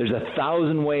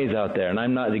 1,000 ways out there, and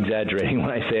I'm not exaggerating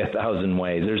when I say 1,000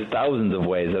 ways. There's thousands of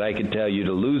ways that I could tell you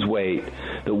to lose weight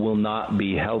that will not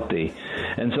be healthy.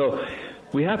 And so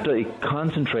we have to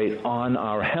concentrate on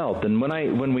our health. And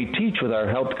when we teach with our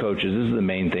health coaches, this is the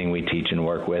main thing we teach and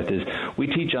work with, is we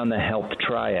teach on the health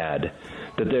triad.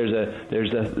 That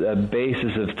there's a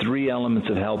basis of 3 elements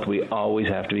of health we always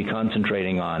have to be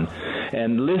concentrating on.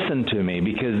 And listen to me,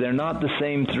 because they're not the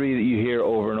same 3 that you hear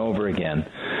over and over again.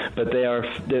 But there's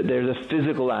a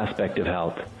physical aspect of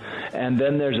health. And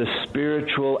then there's a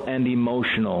spiritual and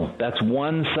emotional. That's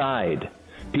one side.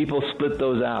 People split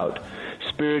those out.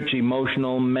 Spiritual,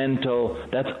 emotional, mental,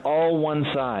 that's all one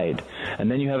side. And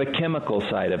then you have a chemical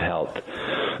side of health.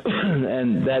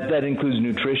 And that includes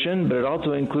nutrition, but it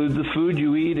also includes the food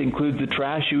you eat, includes the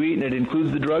trash you eat, and it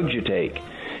includes the drugs you take.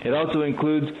 It also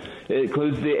includes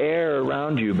the air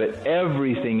around you, but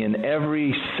everything in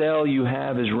every cell you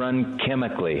have is run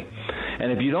chemically.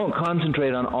 And if you don't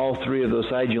concentrate on all 3 of those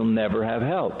sides, you'll never have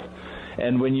health.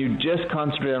 And when you just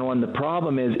concentrate on one, the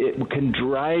problem is it can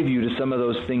drive you to some of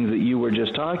those things that you were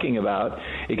just talking about.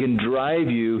 It can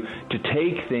drive you to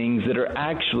take things that are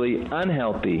actually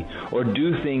unhealthy or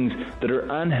do things that are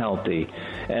unhealthy.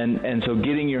 And so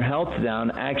getting your health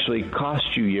down actually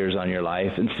costs you years on your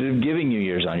life instead of giving you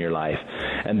years on your life.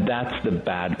 And that's the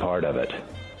bad part of it.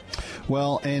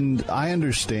 Well, and I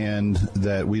understand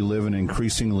that we live in an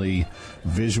increasingly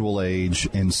visual age,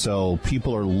 and so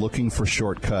people are looking for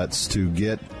shortcuts to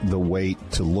get the weight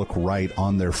to look right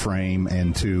on their frame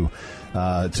and to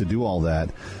do all that.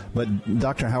 But,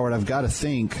 Dr. Howard, I've got to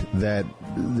think that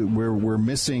we're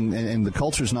missing, and the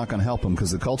culture's not going to help them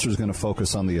because the culture is going to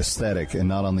focus on the aesthetic and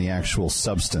not on the actual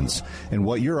substance. And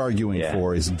what you're arguing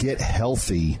for is get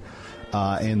healthy.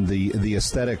 And the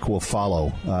aesthetic will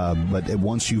follow, but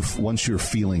once you're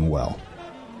feeling well.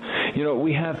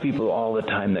 We have people all the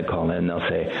time that call in and they'll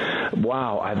say,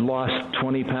 wow, I've lost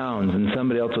 20 pounds. And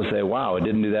somebody else will say, wow, it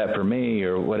didn't do that for me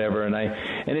or whatever. And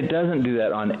it doesn't do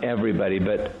that on everybody,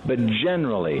 but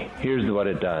generally, here's what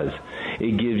it does.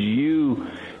 It gives you,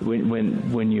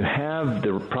 when you have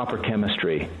the proper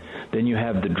chemistry, then you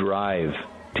have the drive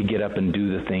to get up and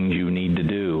do the things you need to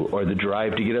do, or the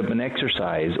drive to get up and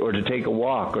exercise, or to take a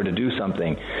walk, or to do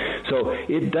something. So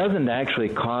it doesn't actually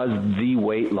cause the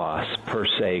weight loss per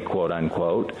se, quote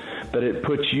unquote, but it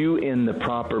puts you in the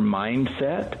proper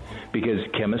mindset, because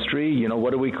chemistry,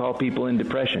 what do we call people in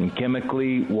depression?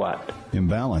 Chemically what?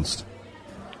 Imbalanced.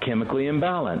 Chemically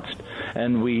imbalanced.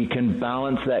 And we can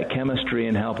balance that chemistry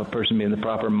and help a person be in the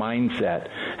proper mindset,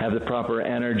 have the proper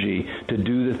energy to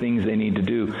do the things they need to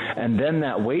do. And then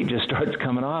that weight just starts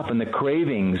coming off, and the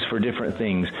cravings for different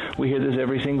things. We hear this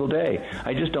every single day.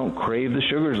 I just don't crave the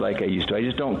sugars like I used to. I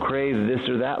just don't crave this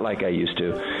or that like I used to.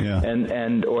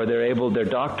 Yeah. Or their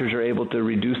doctors are able to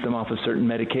reduce them off of certain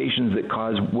medications that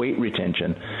cause weight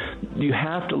retention. You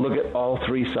have to look at all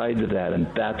 3 sides of that, and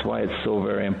that's why it's so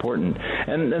very important.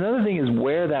 And another thing is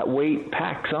where that weight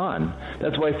packs on.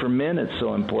 That's why for men it's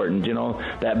so important.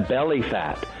 That belly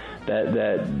fat,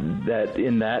 that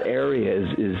in that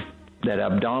area is that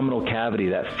abdominal cavity,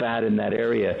 that fat in that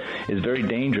area is very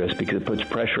dangerous because it puts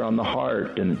pressure on the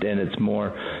heart, and it's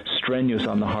more strenuous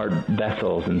on the heart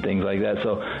vessels and things like that.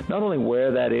 So not only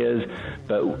where that is,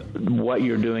 but what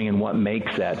you're doing and what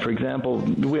makes that. For example,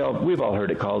 we've all heard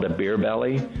it called a beer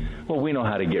belly. Well, we know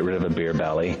how to get rid of a beer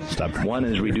belly. One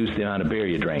is reduce the amount of beer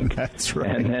you drink. That's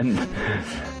right. And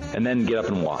then get up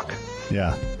and walk.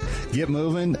 Yeah. Get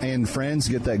moving, and friends,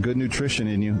 get that good nutrition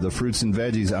in you. The fruits and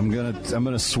veggies. I'm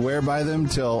gonna swear by them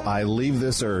till I leave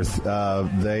this earth.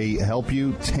 They help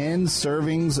you. 10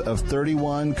 servings of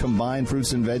 31 combined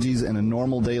fruits and veggies in a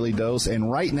normal daily dose. And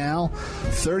right now,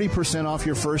 30% off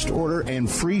your first order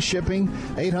and free shipping.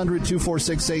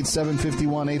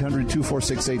 800-246-8751.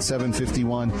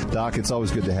 800-246-8751. Doc, it's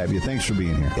always good to have you. Thanks for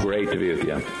being here. Great to be with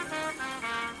you.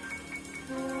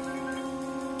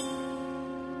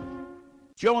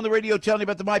 Joe on the radio telling you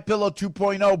about the MyPillow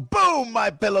 2.0. Boom!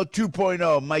 MyPillow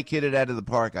 2.0. Mike hit it out of the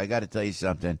park. I got to tell you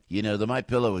something. You know, the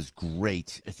MyPillow is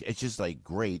great. It's just like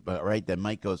great, but right then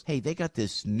Mike goes, hey, they got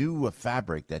this new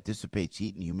fabric that dissipates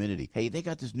heat and humidity. Hey, they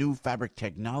got this new fabric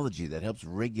technology that helps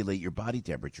regulate your body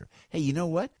temperature. Hey, you know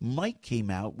what? Mike came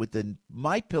out with the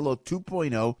MyPillow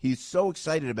 2.0. He's so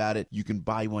excited about it. You can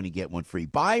buy one and get one free.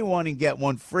 Buy one and get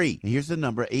one free. And here's the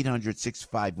number,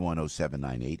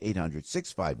 800-651-0798.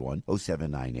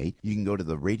 800-651-0798. You can go to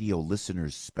the radio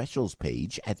listeners specials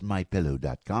page at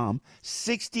mypillow.com.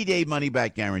 60-day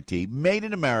money-back guarantee, made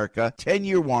in America,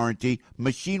 10-year warranty,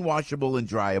 machine washable and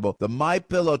dryable. The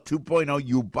MyPillow 2.0,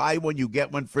 you buy one, you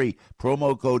get one free.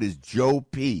 Promo code is Joe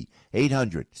P.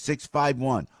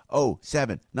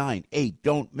 800-651-0798.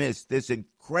 Don't miss this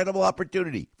incredible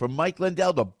opportunity for Mike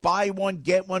Lindell to buy one,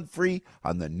 get one free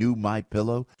on the new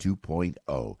MyPillow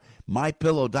 2.0.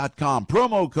 MyPillow.com,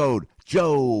 promo code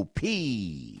Joe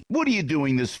P. What are you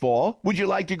doing this fall? Would you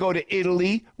like to go to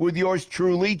Italy with yours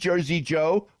truly, Jersey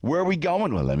Joe? Where are we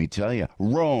going? Well, let me tell you.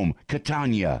 Rome,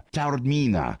 Catania,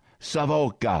 Taormina,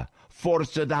 Savoca,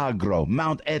 Forza d'Agro,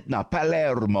 Mount Etna,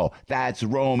 Palermo. That's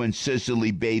Rome and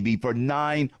Sicily, baby, for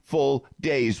 9 full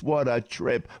days. What a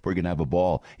trip. We're going to have a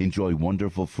ball, enjoy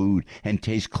wonderful food, and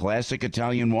taste classic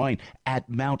Italian wine at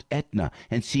Mount Etna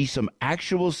and see some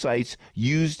actual sites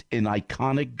used in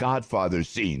iconic Godfather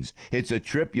scenes. It's a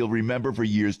trip you'll remember for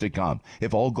years to come.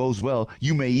 If all goes well,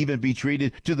 you may even be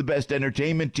treated to the best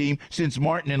entertainment team since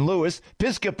Martin and Lewis,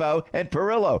 Piscopo, and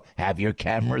Perillo. Have your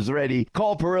cameras ready.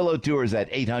 Call Perillo Tours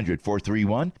at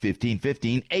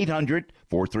 800-431-1515,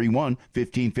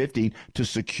 800-431-1515 to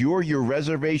secure your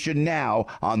reservation now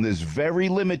on this very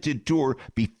limited tour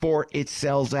before it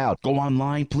sells out. Go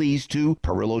online, please, to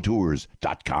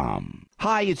PerilloTours.com.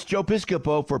 Hi, it's Joe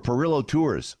Piscopo for Perillo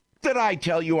Tours. Did I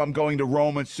tell you I'm going to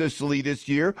Rome and Sicily this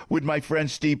year with my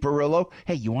friend Steve Perillo?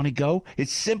 Hey, you want to go?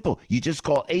 It's simple. You just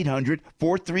call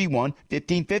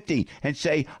 800-431-1515 and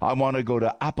say, I want to go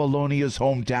to Apollonia's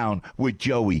hometown with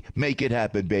Joey. Make it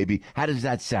happen, baby. How does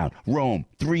that sound? Rome,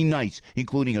 3 nights,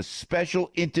 including a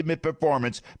special intimate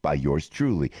performance by yours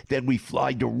truly. Then we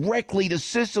fly directly to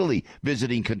Sicily,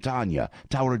 visiting Catania,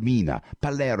 Taormina,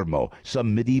 Palermo,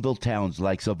 some medieval towns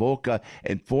like Savoca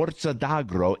and Forza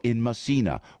d'Agro in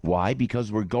Messina. Why?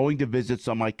 Because we're going to visit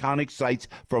some iconic sites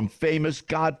from famous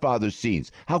Godfather scenes.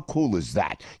 How cool is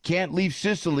that? Can't leave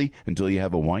Sicily until you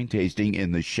have a wine tasting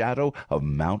in the shadow of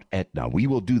Mount Etna. We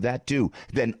will do that too.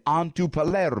 Then on to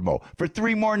Palermo for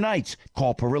 3 more nights.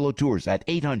 Call Perillo Tours at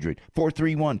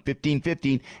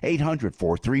 800-431-1515,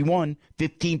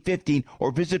 800-431-1515,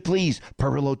 or visit please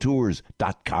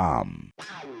PerilloTours.com.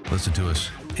 Listen to us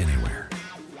anywhere.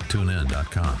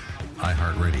 TuneIn.com,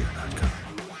 iHeartRadio.com.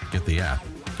 Get the app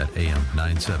at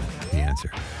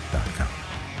AM970theanswer.com.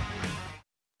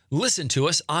 Listen to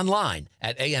us online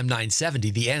at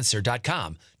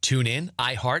am970theanswer.com. Tune in,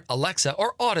 iHeart, Alexa,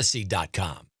 or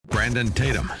Odyssey.com. Brandon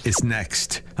Tatum is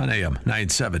next on AM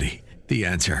 970, The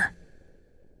Answer.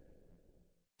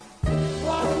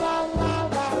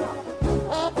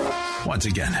 Once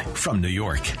again, from New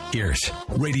York, here's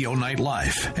Radio Night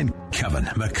Live and Kevin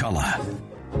McCullough.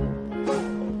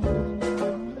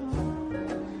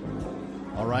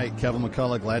 All right, Kevin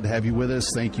McCullough, glad to have you with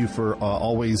us. Thank you for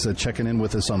always checking in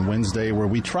with us on Wednesday, where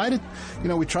we try to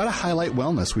highlight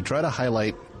wellness. We try to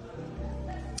highlight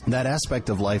that aspect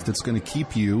of life that's going to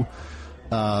keep you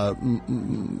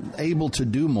able to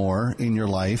do more in your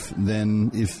life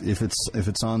than if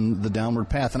it's on the downward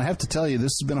path. And I have to tell you,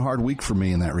 this has been a hard week for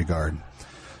me in that regard.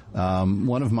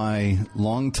 One of my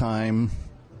longtime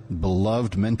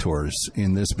beloved mentors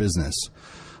in this business.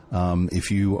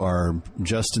 If you are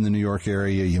just in the New York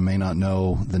area, you may not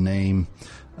know the name.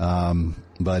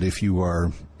 But if you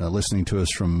are listening to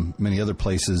us from many other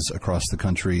places across the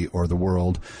country or the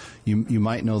world, you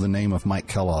might know the name of Mike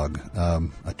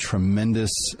McCullough, a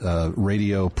tremendous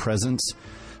radio presence.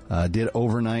 Did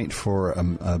overnight for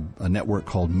a network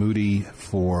called Moody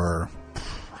for,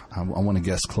 I want to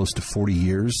guess, close to 40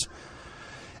 years.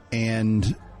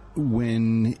 And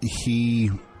when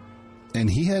he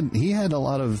had a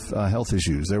lot of health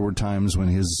issues. There were times when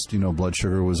his blood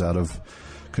sugar was out of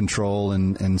control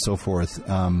and so forth.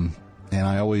 And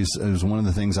it was one of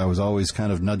the things I was always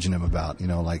kind of nudging him about,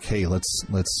 like, hey, let's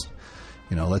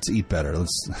eat better.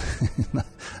 Let's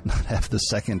not have the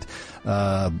second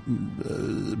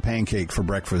pancake for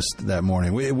breakfast that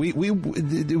morning.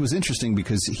 It was interesting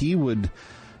because he would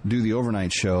do the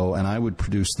overnight show and I would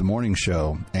produce the morning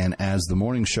show. And as the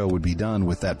morning show would be done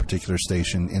with that particular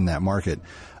station in that market,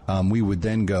 we would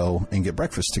then go and get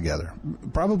breakfast together,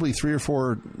 probably 3 or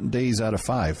 4 days out of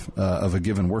 5 of a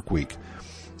given work week.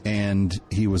 And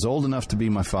he was old enough to be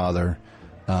my father.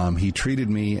 He treated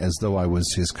me as though I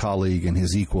was his colleague and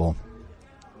his equal,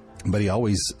 but he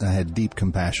always had deep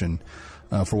compassion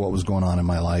for what was going on in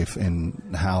my life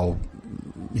and how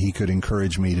he could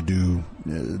encourage me to do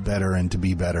better and to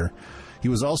be better. He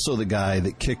was also the guy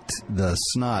that kicked the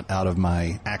snot out of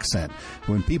my accent.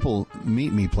 When people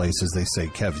meet me places, they say,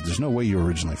 Kev, there's no way you're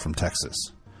originally from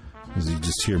Texas. Because you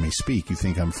just hear me speak, you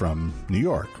think I'm from New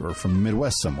York or from the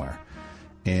Midwest somewhere.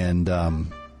 And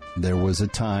there was a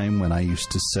time when I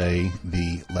used to say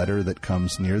the letter that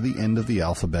comes near the end of the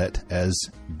alphabet as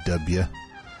W.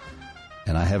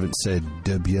 And I haven't said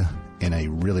W in a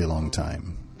really long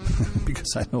time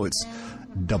because I know it's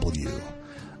W.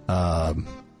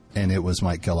 And it was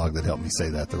Mike Kellogg that helped me say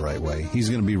that the right way. He's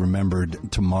going to be remembered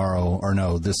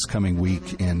this coming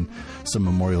week in some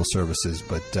memorial services.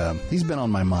 But he's been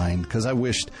on my mind because I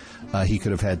wished he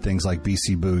could have had things like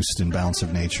BC Boost and Balance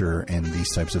of Nature and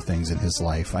these types of things in his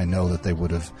life. I know that they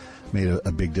would have made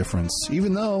a big difference,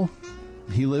 even though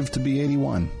he lived to be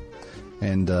 81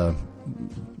 and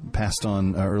passed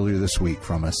on earlier this week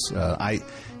from us.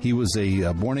 He was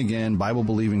a born-again,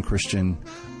 Bible-believing Christian.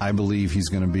 I believe he's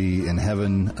going to be in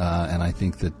heaven, and I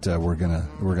think that we're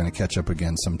gonna catch up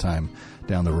again sometime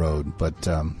down the road. But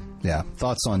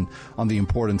thoughts on the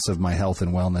importance of my health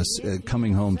and wellness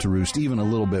coming home to roost even a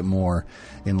little bit more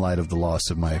in light of the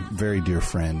loss of my very dear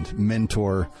friend,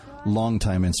 mentor,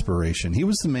 longtime inspiration. He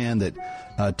was the man that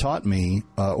taught me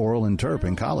oral interp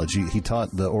in college. He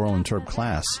taught the oral interp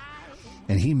class.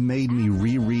 And he made me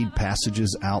reread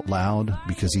passages out loud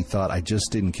because he thought I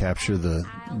just didn't capture the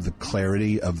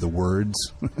clarity of the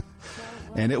words.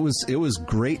 And it was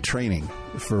great training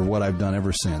for what I've done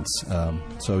ever since.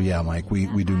 So, yeah, Mike,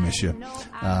 we do miss you.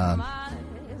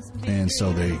 And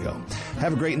so there you go.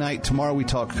 Have a great night. Tomorrow we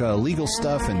talk legal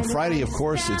stuff. And Friday, of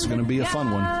course, it's going to be a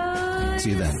fun one. See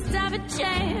you then.